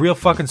 This is a real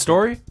fucking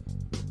story?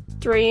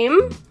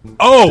 Dream.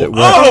 Oh,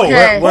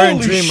 Okay. We're in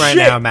Holy dream right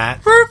shit. now,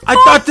 Matt. I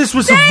thought this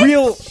was a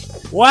real...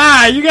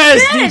 Wow, you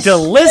guys need to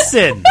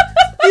listen.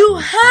 You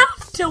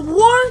have to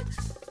warn.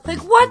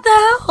 What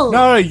the hell?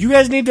 No, you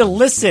guys need to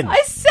listen.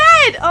 I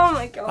said. Oh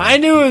my god. I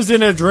knew it was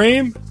in a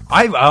dream.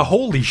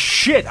 holy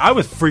shit, I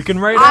was freaking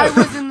right I out.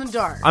 was in the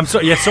dark. I'm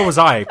so was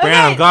I.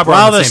 Brandon, I'm glad we're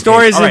Well, on the the same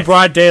story's page. All in right.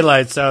 broad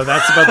daylight, so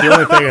that's about the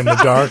only thing in the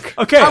dark.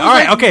 Okay, I was all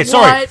right, like, okay,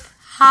 sorry. What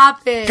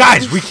happened?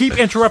 Guys, we keep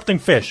interrupting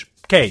Fish.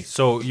 Okay,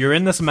 so you're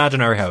in this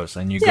imaginary house,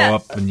 and you Yeah. go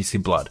up and you see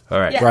blood. All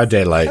right. Yeah. Broad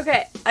daylight.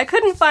 Okay, I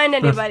couldn't find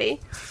anybody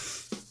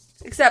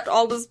except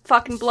all this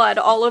fucking blood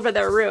all over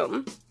their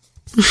room.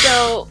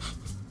 So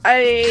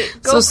I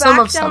go So some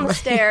back of down the somebody.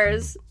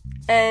 stairs,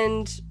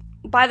 and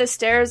by the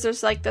stairs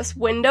there's like this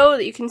window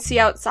that you can see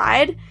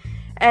outside,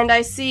 and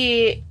I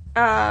see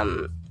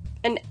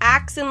an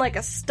axe in like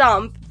a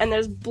stump, and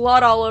there's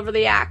blood all over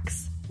the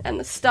axe and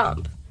the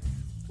stump.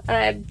 And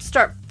I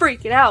start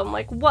freaking out. I'm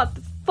like, what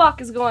the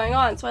fuck is going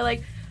on? So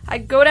I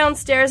go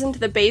downstairs into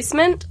the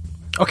basement.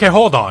 Okay,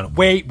 hold on.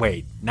 Wait.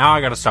 Now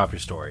I gotta stop your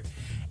story.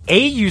 A,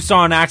 you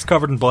saw an axe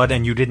covered in blood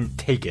and you didn't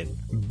take it.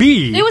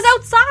 B, It was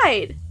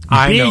outside.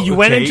 I B, know, you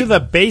went okay. into the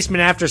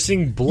basement after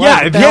seeing blood.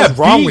 Yeah, what the hell's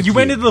wrong B, with you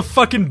went into the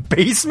fucking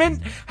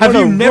basement? Have What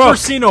you a never rook.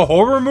 seen a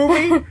horror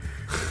movie?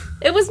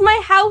 It was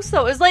my house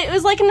though. It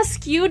was like an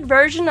skewed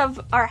version of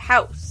our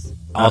house.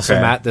 Also,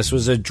 Okay. Matt, this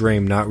was a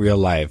dream, not real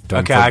life. Don't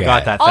Okay, forget. I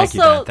got that. Thank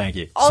you, Also- Dan. Thank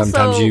you. Also,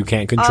 Sometimes you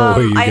can't control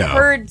where you I go.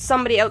 heard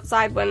somebody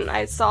outside when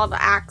I saw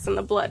the axe and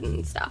the blood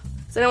and stuff.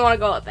 So I didn't want to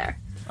go out there.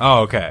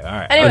 Oh, okay. All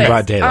right. Anyways,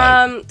 broad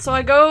daylight. so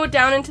I go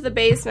down into the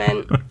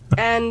basement,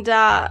 and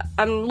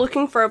I'm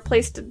looking for a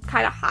place to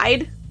kind of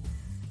hide.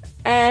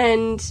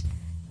 And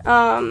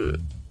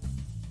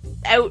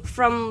out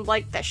from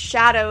like the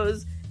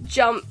shadows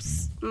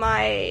jumps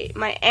my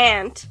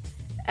aunt,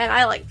 and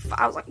I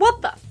was like,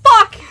 what the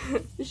fuck?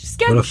 She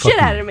scared What a the shit fucking-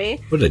 out of me.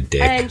 What a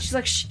dick. And she's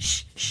like, shh,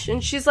 shh, shh.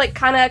 And she's like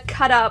kind of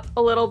cut up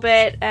a little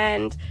bit.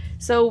 And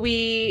so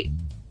we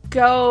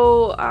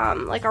go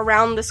like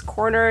around this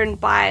corner and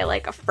by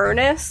like a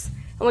furnace.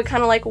 And we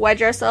kind of like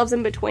wedge ourselves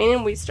in between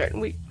and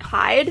we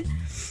hide.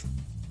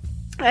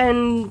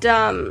 And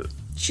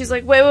she's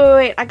like,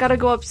 wait, I gotta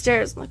go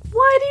upstairs. I'm like,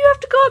 why do you have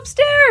to go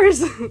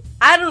upstairs?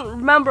 I don't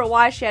remember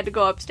why she had to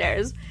go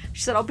upstairs.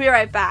 She said, I'll be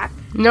right back.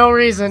 No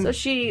reason. So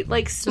she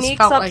like sneaks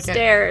felt like it.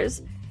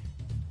 upstairs,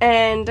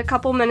 and a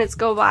couple minutes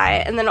go by,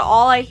 and then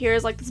all I hear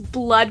is like this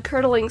blood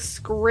curdling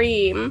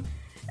scream,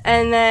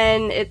 and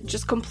then it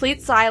just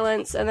complete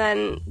silence, and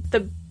then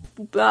the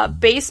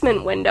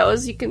basement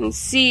windows, you can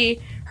see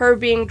her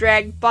being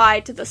dragged by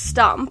to the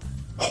stump,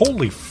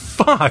 Holy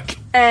fuck.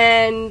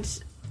 and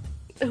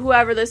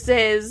whoever this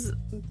is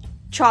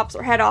chops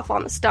her head off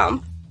on the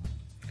stump.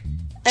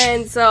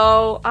 And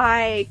so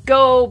I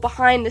go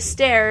behind the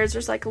stairs.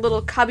 There's like a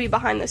little cubby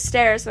behind the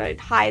stairs, and I'd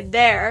hide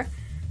there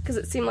because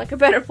it seemed like a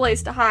better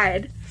place to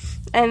hide.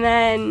 And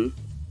then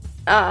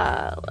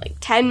like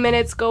 10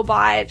 minutes go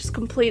by, just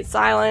complete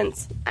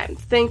silence. I'm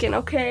thinking,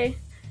 okay,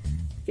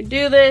 I can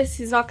do this.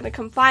 He's not going to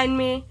come find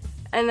me.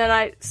 And then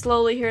I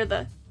slowly hear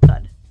the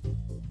thud,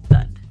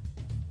 thud,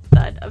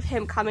 thud of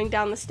him coming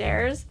down the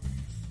stairs.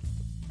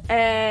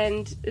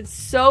 And it's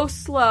so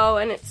slow,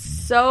 and it's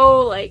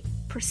so like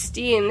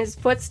pristine, his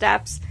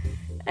footsteps,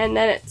 and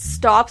then it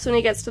stops when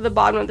he gets to the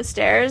bottom of the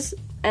stairs,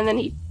 and then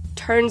he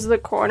turns the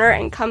corner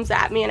and comes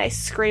at me, and I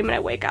scream and I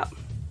wake up.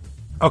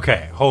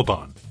 Okay, hold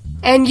on.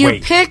 And you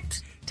Wait.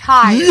 picked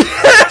Ty.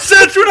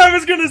 That's what I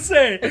was gonna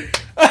say.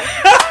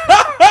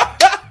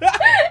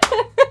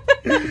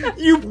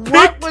 You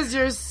What picked. was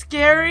your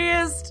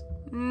scariest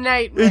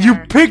nightmare? You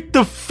picked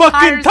the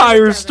fucking tire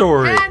together.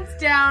 story. Hands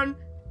down,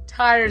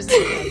 tires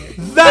together.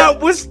 That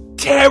was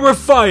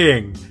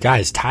terrifying.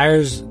 Guys,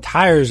 tires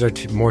are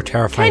more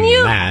terrifying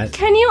than that.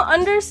 Can you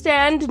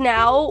understand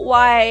now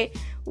why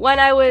when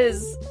I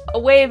was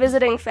away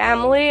visiting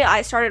family,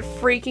 I started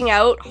freaking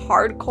out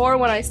hardcore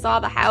when I saw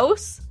the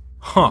house?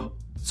 Huh.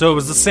 So it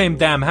was the same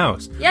damn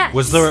house. Yes.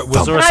 Was there a And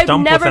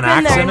stump I've never with an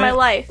been axe there in in my it?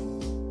 life.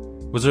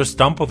 Was there a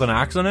stump with an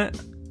axe in it?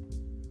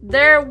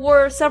 There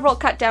were several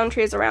cut down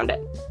trees around it.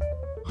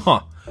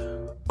 Huh.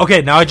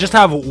 Okay, now I just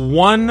have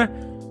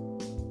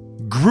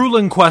one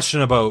grueling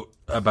question about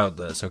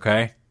this,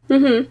 okay?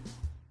 Mm-hmm.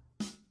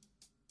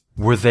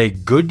 Were they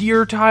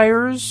Goodyear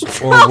tires?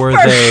 Or were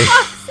they...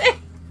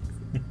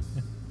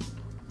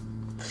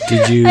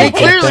 Did you They get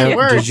clearly them?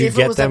 were, Did you if it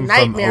get was a them from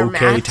nightmare, OK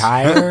Matt.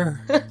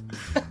 Tire?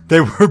 They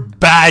were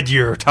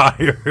Badyear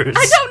tires.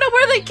 I don't know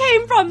where they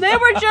came from. They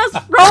were just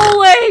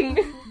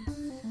rolling.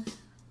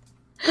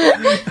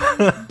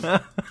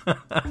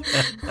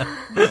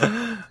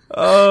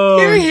 Oh,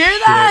 You hear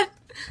that?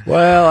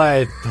 Well,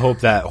 I hope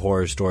that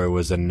horror story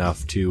was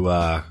enough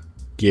to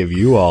give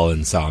you all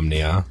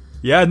insomnia.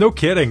 yeah, no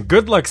kidding.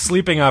 Good luck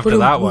sleeping after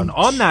that one.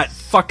 On that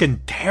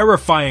fucking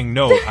terrifying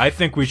note, I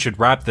think we should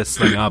wrap this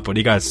thing up. What do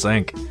you guys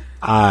think?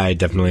 I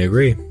definitely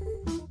agree.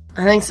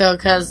 I think so,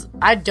 because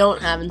I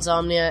don't have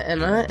insomnia,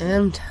 and I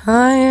am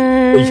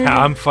tired. Yeah,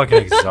 I'm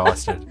fucking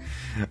exhausted.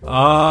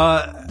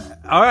 All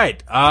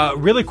right.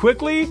 Really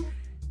quickly,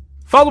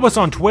 follow us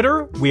on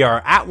Twitter. We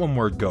are at One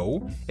Word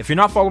Go. If you're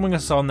not following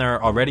us on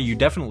there already, you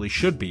definitely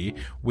should be.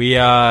 We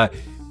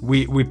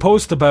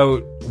post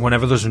about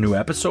whenever there's a new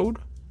episode.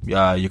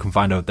 You can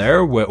find out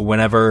there.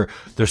 Whenever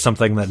there's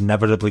something that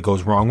inevitably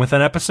goes wrong with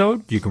an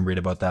episode, you can read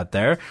about that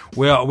there.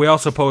 We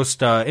also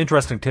post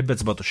interesting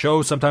tidbits about the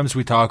show. Sometimes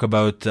we talk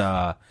about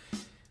I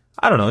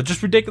don't know,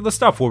 just ridiculous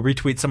stuff. We'll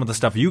retweet some of the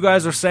stuff you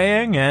guys are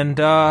saying, and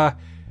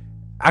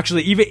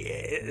Actually,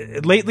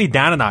 even lately,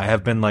 Dan and I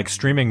have been like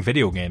streaming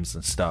video games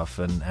and stuff,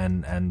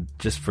 and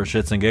just for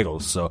shits and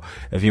giggles. So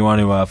if you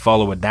want to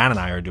follow what Dan and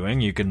I are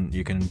doing, you can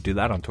do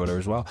that on Twitter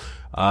as well.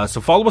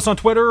 So follow us on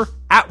Twitter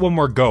at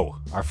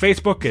OneWordGo. Our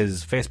Facebook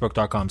is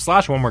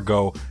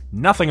facebook.com/OneWordGo.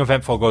 Nothing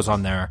eventful goes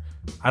on there.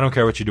 I don't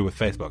care what you do with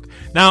Facebook.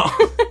 Now,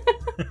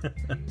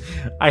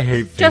 I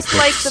hate Facebook Just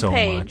like the so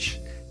page.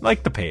 much.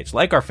 Like the page,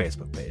 like our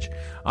Facebook page.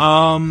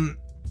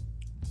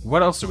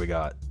 What else do we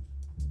got?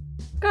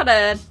 Got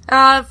a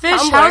Fish,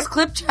 Tumblr. how's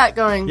Clip Chat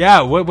going?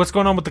 Yeah, what's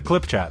going on with the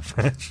clip chat?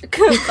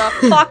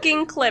 the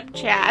fucking clip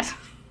chat.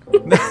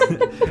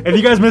 If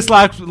you guys missed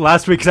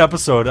last week's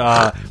episode,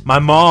 my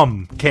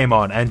mom came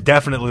on and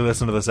definitely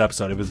listened to this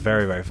episode. It was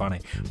very, very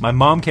funny. My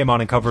mom came on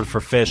and covered for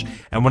Fish,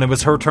 and when it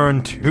was her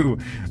turn to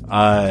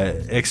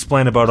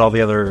explain about all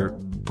the other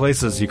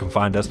places you can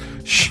find us,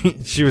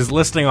 she was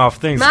listing off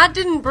things. Matt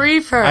didn't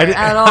brief her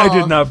at all. I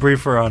did not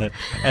brief her on it,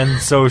 and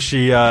so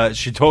she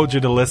told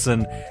you to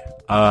listen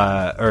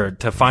or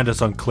to find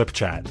us on Clip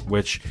Chat,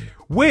 which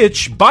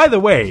by the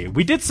way,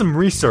 we did some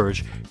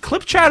research.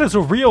 Clip Chat is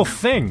a real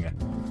thing.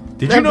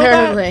 Did you know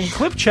Apparently. that?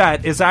 Clip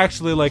Chat is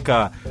actually like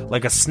a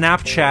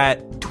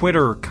Snapchat,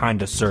 Twitter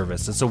kind of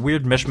service. It's a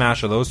weird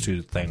mishmash of those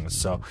two things.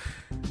 So,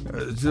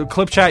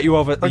 Clip Chat, you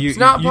owe it. It's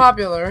not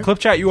popular. Clip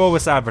Chat, you owe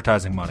us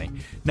advertising money.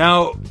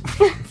 Now,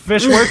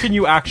 Fish, where can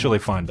you actually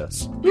find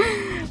us?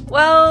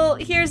 Well,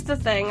 here's the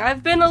thing.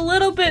 I've been a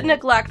little bit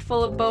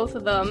neglectful of both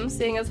of them,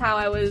 seeing as how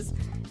I was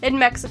in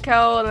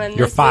Mexico, and then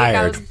You're this week I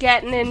fired. was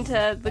getting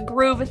into the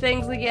groove of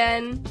things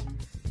again.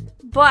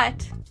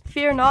 But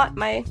fear not,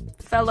 my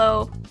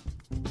fellow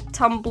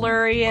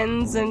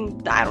Tumblrians,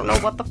 and I don't know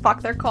what the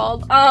fuck they're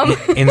called.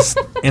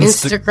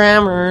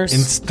 Instagrammers.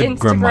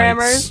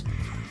 Instagrammers.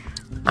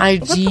 What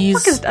the fuck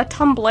IGs. is a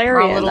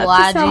Tumblrian? Our little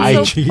That just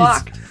sounds so IGs.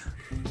 fucked.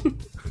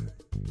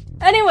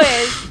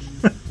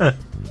 Anyways,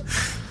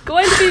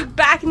 going to be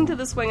back into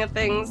the swing of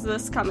things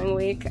this coming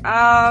week.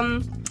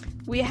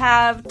 We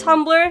have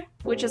Tumblr,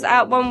 which is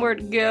at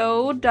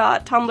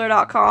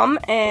onewordgo.tumblr.com,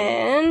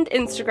 and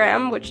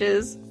Instagram, which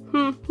is,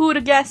 who would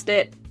have guessed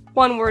it,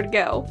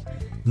 onewordgo.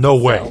 No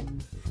way. So,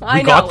 We I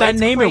know, got that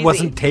it's name. crazy. It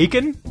wasn't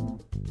taken.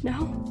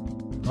 No.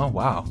 Oh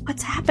wow.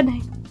 What's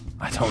happening?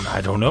 I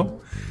don't know.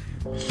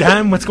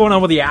 Dan, what's going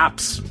on with the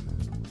apps?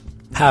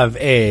 Have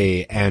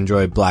a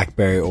Android,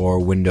 BlackBerry, or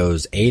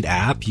Windows 8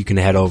 app, you can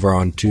head over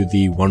onto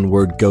the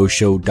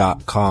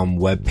onewordgoshow.com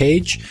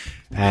webpage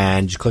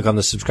and just click on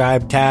the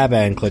subscribe tab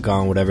and click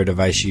on whatever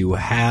device you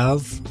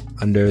have.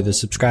 Under the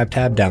subscribe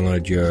tab,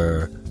 download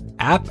your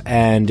app,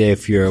 and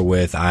if you're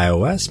with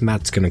iOS,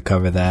 Matt's going to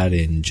cover that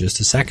in just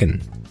a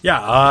second.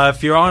 Yeah,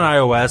 if you're on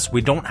iOS, we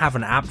don't have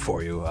an app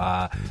for you.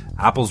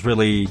 Apple's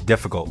really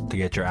difficult to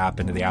get your app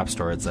into the App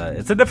Store. It's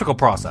a difficult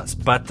process,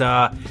 but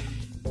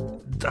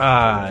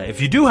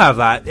if you do have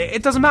that,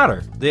 it doesn't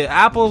matter. The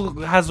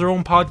Apple has their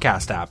own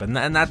podcast app, and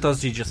that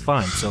does you just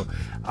fine. So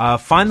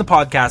find the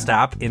podcast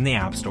app in the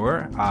App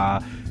Store,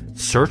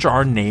 search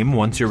our name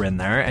once you're in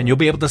there, and you'll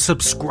be able to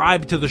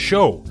subscribe to the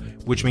show,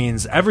 which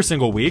means every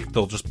single week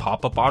they'll just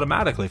pop up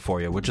automatically for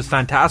you, which is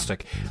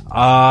fantastic.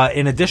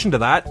 In addition to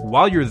that,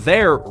 while you're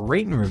there,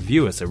 rate and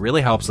review us. It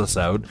really helps us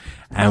out,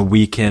 and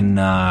we can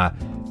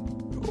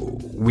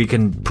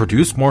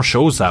produce more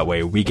shows that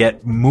way. We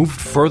get moved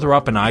further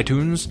up in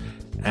iTunes,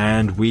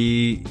 and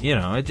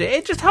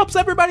it just helps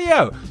everybody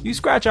out. You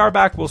scratch our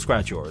back, we'll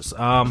scratch yours.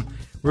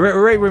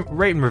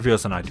 Rate and review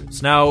us on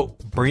iTunes. Now,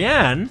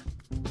 Brienne,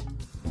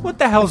 what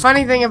the hell's...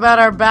 Funny thing about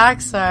our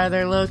backs are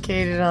they're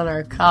located on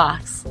our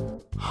cocks.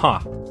 Huh.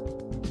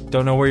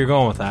 Don't know where you're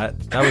going with that.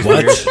 That was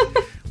What? weird.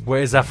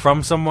 Where is that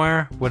from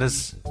somewhere? What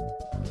is...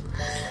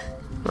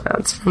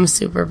 That's from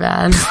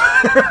Superbad.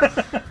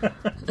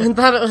 I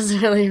thought it was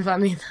really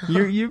funny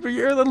though.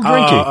 You're a little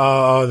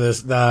drinky.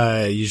 This,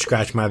 you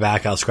scratch my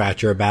back, I'll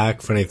scratch your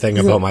back. Funny thing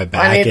about my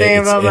back, Funny thing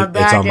it's about my it's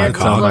back on my is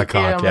It's on my cock.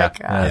 cock, on yeah. my cock.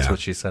 That's Yeah. what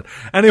she said.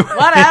 Anyway,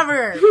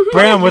 Whatever.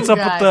 Bram, what's You up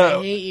with guys, the-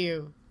 I hate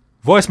you.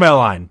 voicemail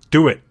line.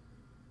 Do it.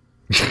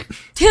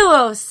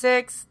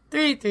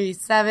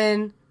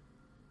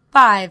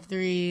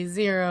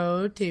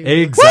 206-337-5302.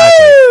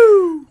 Exactly.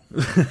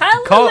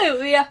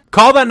 Hallelujah.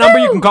 Call that number.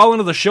 You can call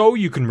into the show.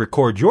 You can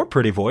record your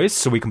pretty voice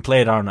so we can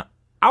play it on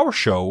our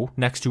show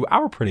next to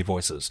our pretty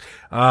voices.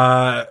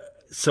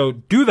 So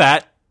do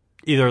that.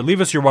 Either leave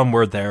us your one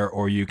word there,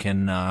 or you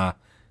can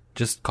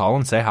just call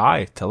and say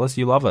hi. Tell us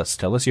you love us.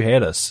 Tell us you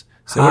hate us.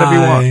 Say whatever you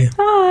want.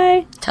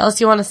 Hi. Tell us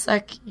you want to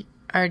suck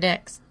our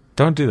dicks.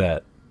 Don't do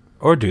that.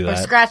 Or do Or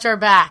that. scratch our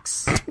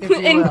backs. if you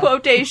In will.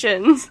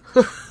 quotations.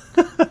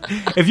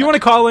 If you want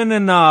to call in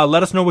and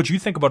let us know what you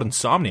think about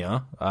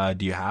insomnia,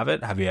 do you have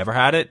it? Have you ever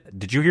had it?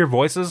 Did you hear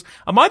voices?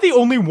 Am I the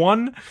only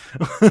one?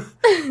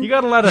 You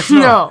gotta let us know.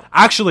 No.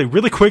 Actually,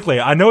 really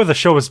quickly, I know the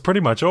show is pretty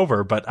much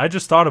over, but I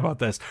just thought about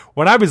this.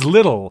 When I was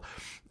little,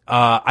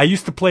 I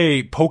used to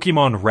play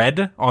Pokemon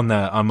Red on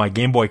my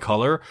Game Boy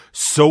Color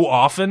so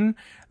often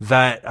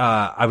that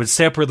I would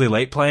stay up really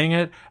late playing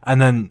it,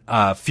 and then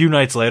a few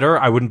nights later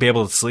I wouldn't be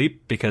able to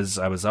sleep because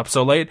I was up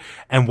so late,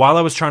 and while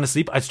I was trying to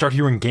sleep I'd start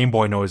hearing Game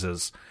Boy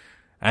noises,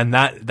 And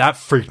that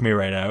freaked me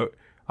right out.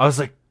 I was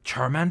like,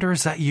 Charmander,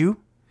 is that you?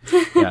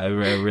 Yeah, it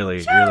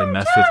really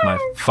messed with my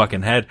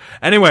fucking head.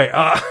 Anyway,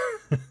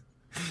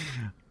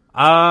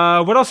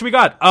 what else we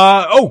got?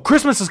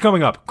 Christmas is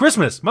coming up.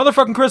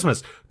 Motherfucking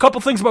Christmas. Couple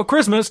things about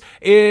Christmas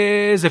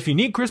is if you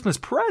need Christmas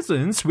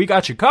presents, we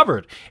got you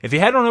covered. If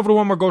you head on over to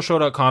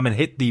onemoregoshow.com and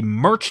hit the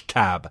merch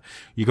tab,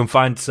 you can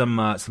find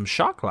some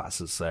shot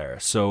glasses there.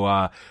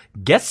 So,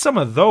 get some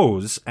of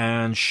those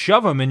and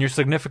shove them in your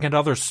significant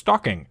other's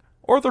stocking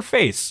or their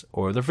face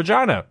or their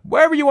vagina.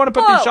 Wherever you want to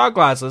put these shot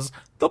glasses,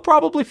 they'll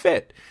probably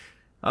fit.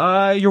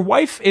 Your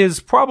wife is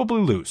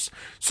probably loose.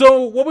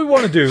 So what we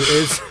want to do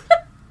is...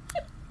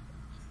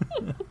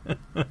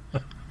 the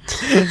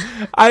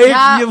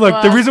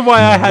reason why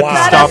I had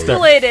to stop there.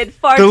 That escalated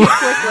far too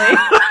quickly.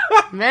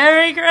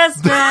 Merry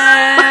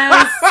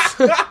Christmas!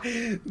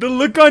 The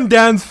look on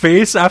Dan's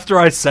face after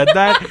I said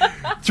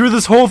that, through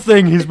this whole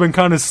thing, he's been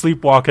kind of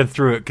sleepwalking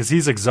through it because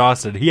he's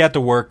exhausted. He had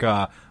to work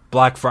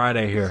Black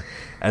Friday here,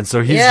 and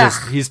so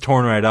he's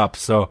torn right up.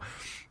 So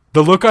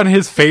the look on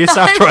his face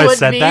after I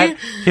said that,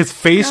 his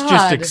face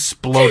just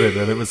exploded,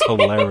 and it was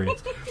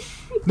hilarious.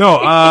 No,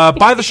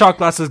 buy the shot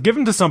glasses, give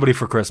them to somebody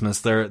for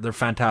Christmas. They're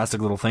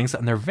fantastic little things,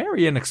 and they're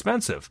very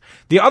inexpensive.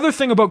 The other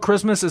thing about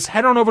Christmas is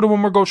head on over to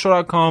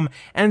onemoregoshow.com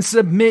and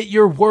submit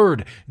your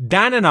word.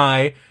 Dan and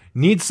I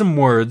need some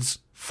words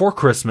for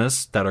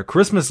Christmas that are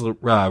Christmas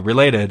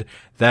related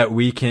that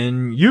we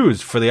can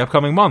use for the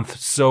upcoming month.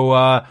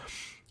 So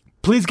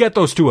please get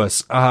those to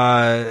us.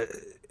 Not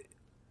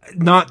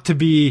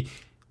to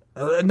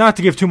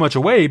give too much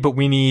away, but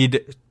we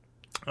need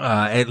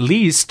at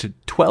least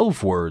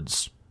 12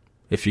 words.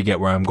 If you get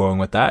where I'm going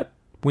with that,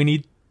 we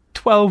need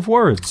 12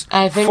 words.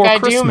 I think for I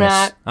Christmas. do,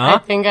 Matt. Huh? I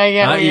think I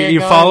get where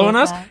you're following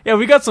us? That. Yeah,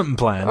 we got something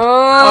planned.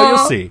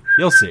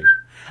 You'll see.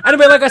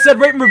 Anyway, like I said,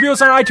 rate and review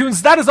us on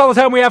iTunes. That is all the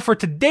time we have for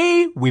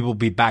today. We will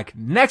be back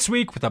next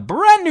week with a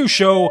brand new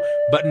show.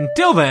 But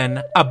until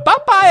then,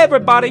 bye-bye,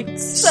 everybody.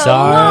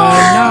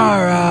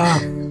 Sayonara.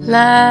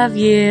 Love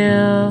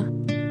you.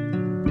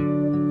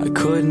 I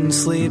couldn't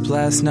sleep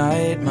last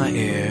night, my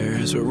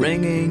ears were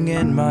ringing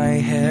in my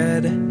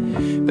head.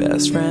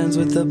 Best friends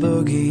with the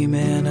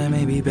boogeyman, I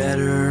may be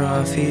better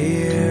off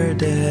here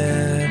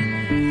dead.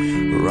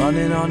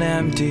 Running on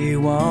empty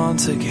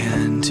once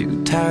again,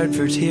 too tired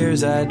for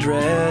tears I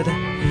dread.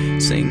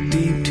 Sink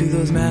deep to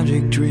those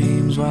magic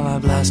dreams while I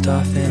blast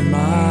off in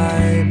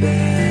my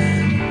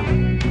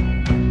bed.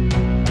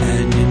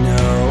 And you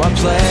know I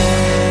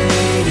play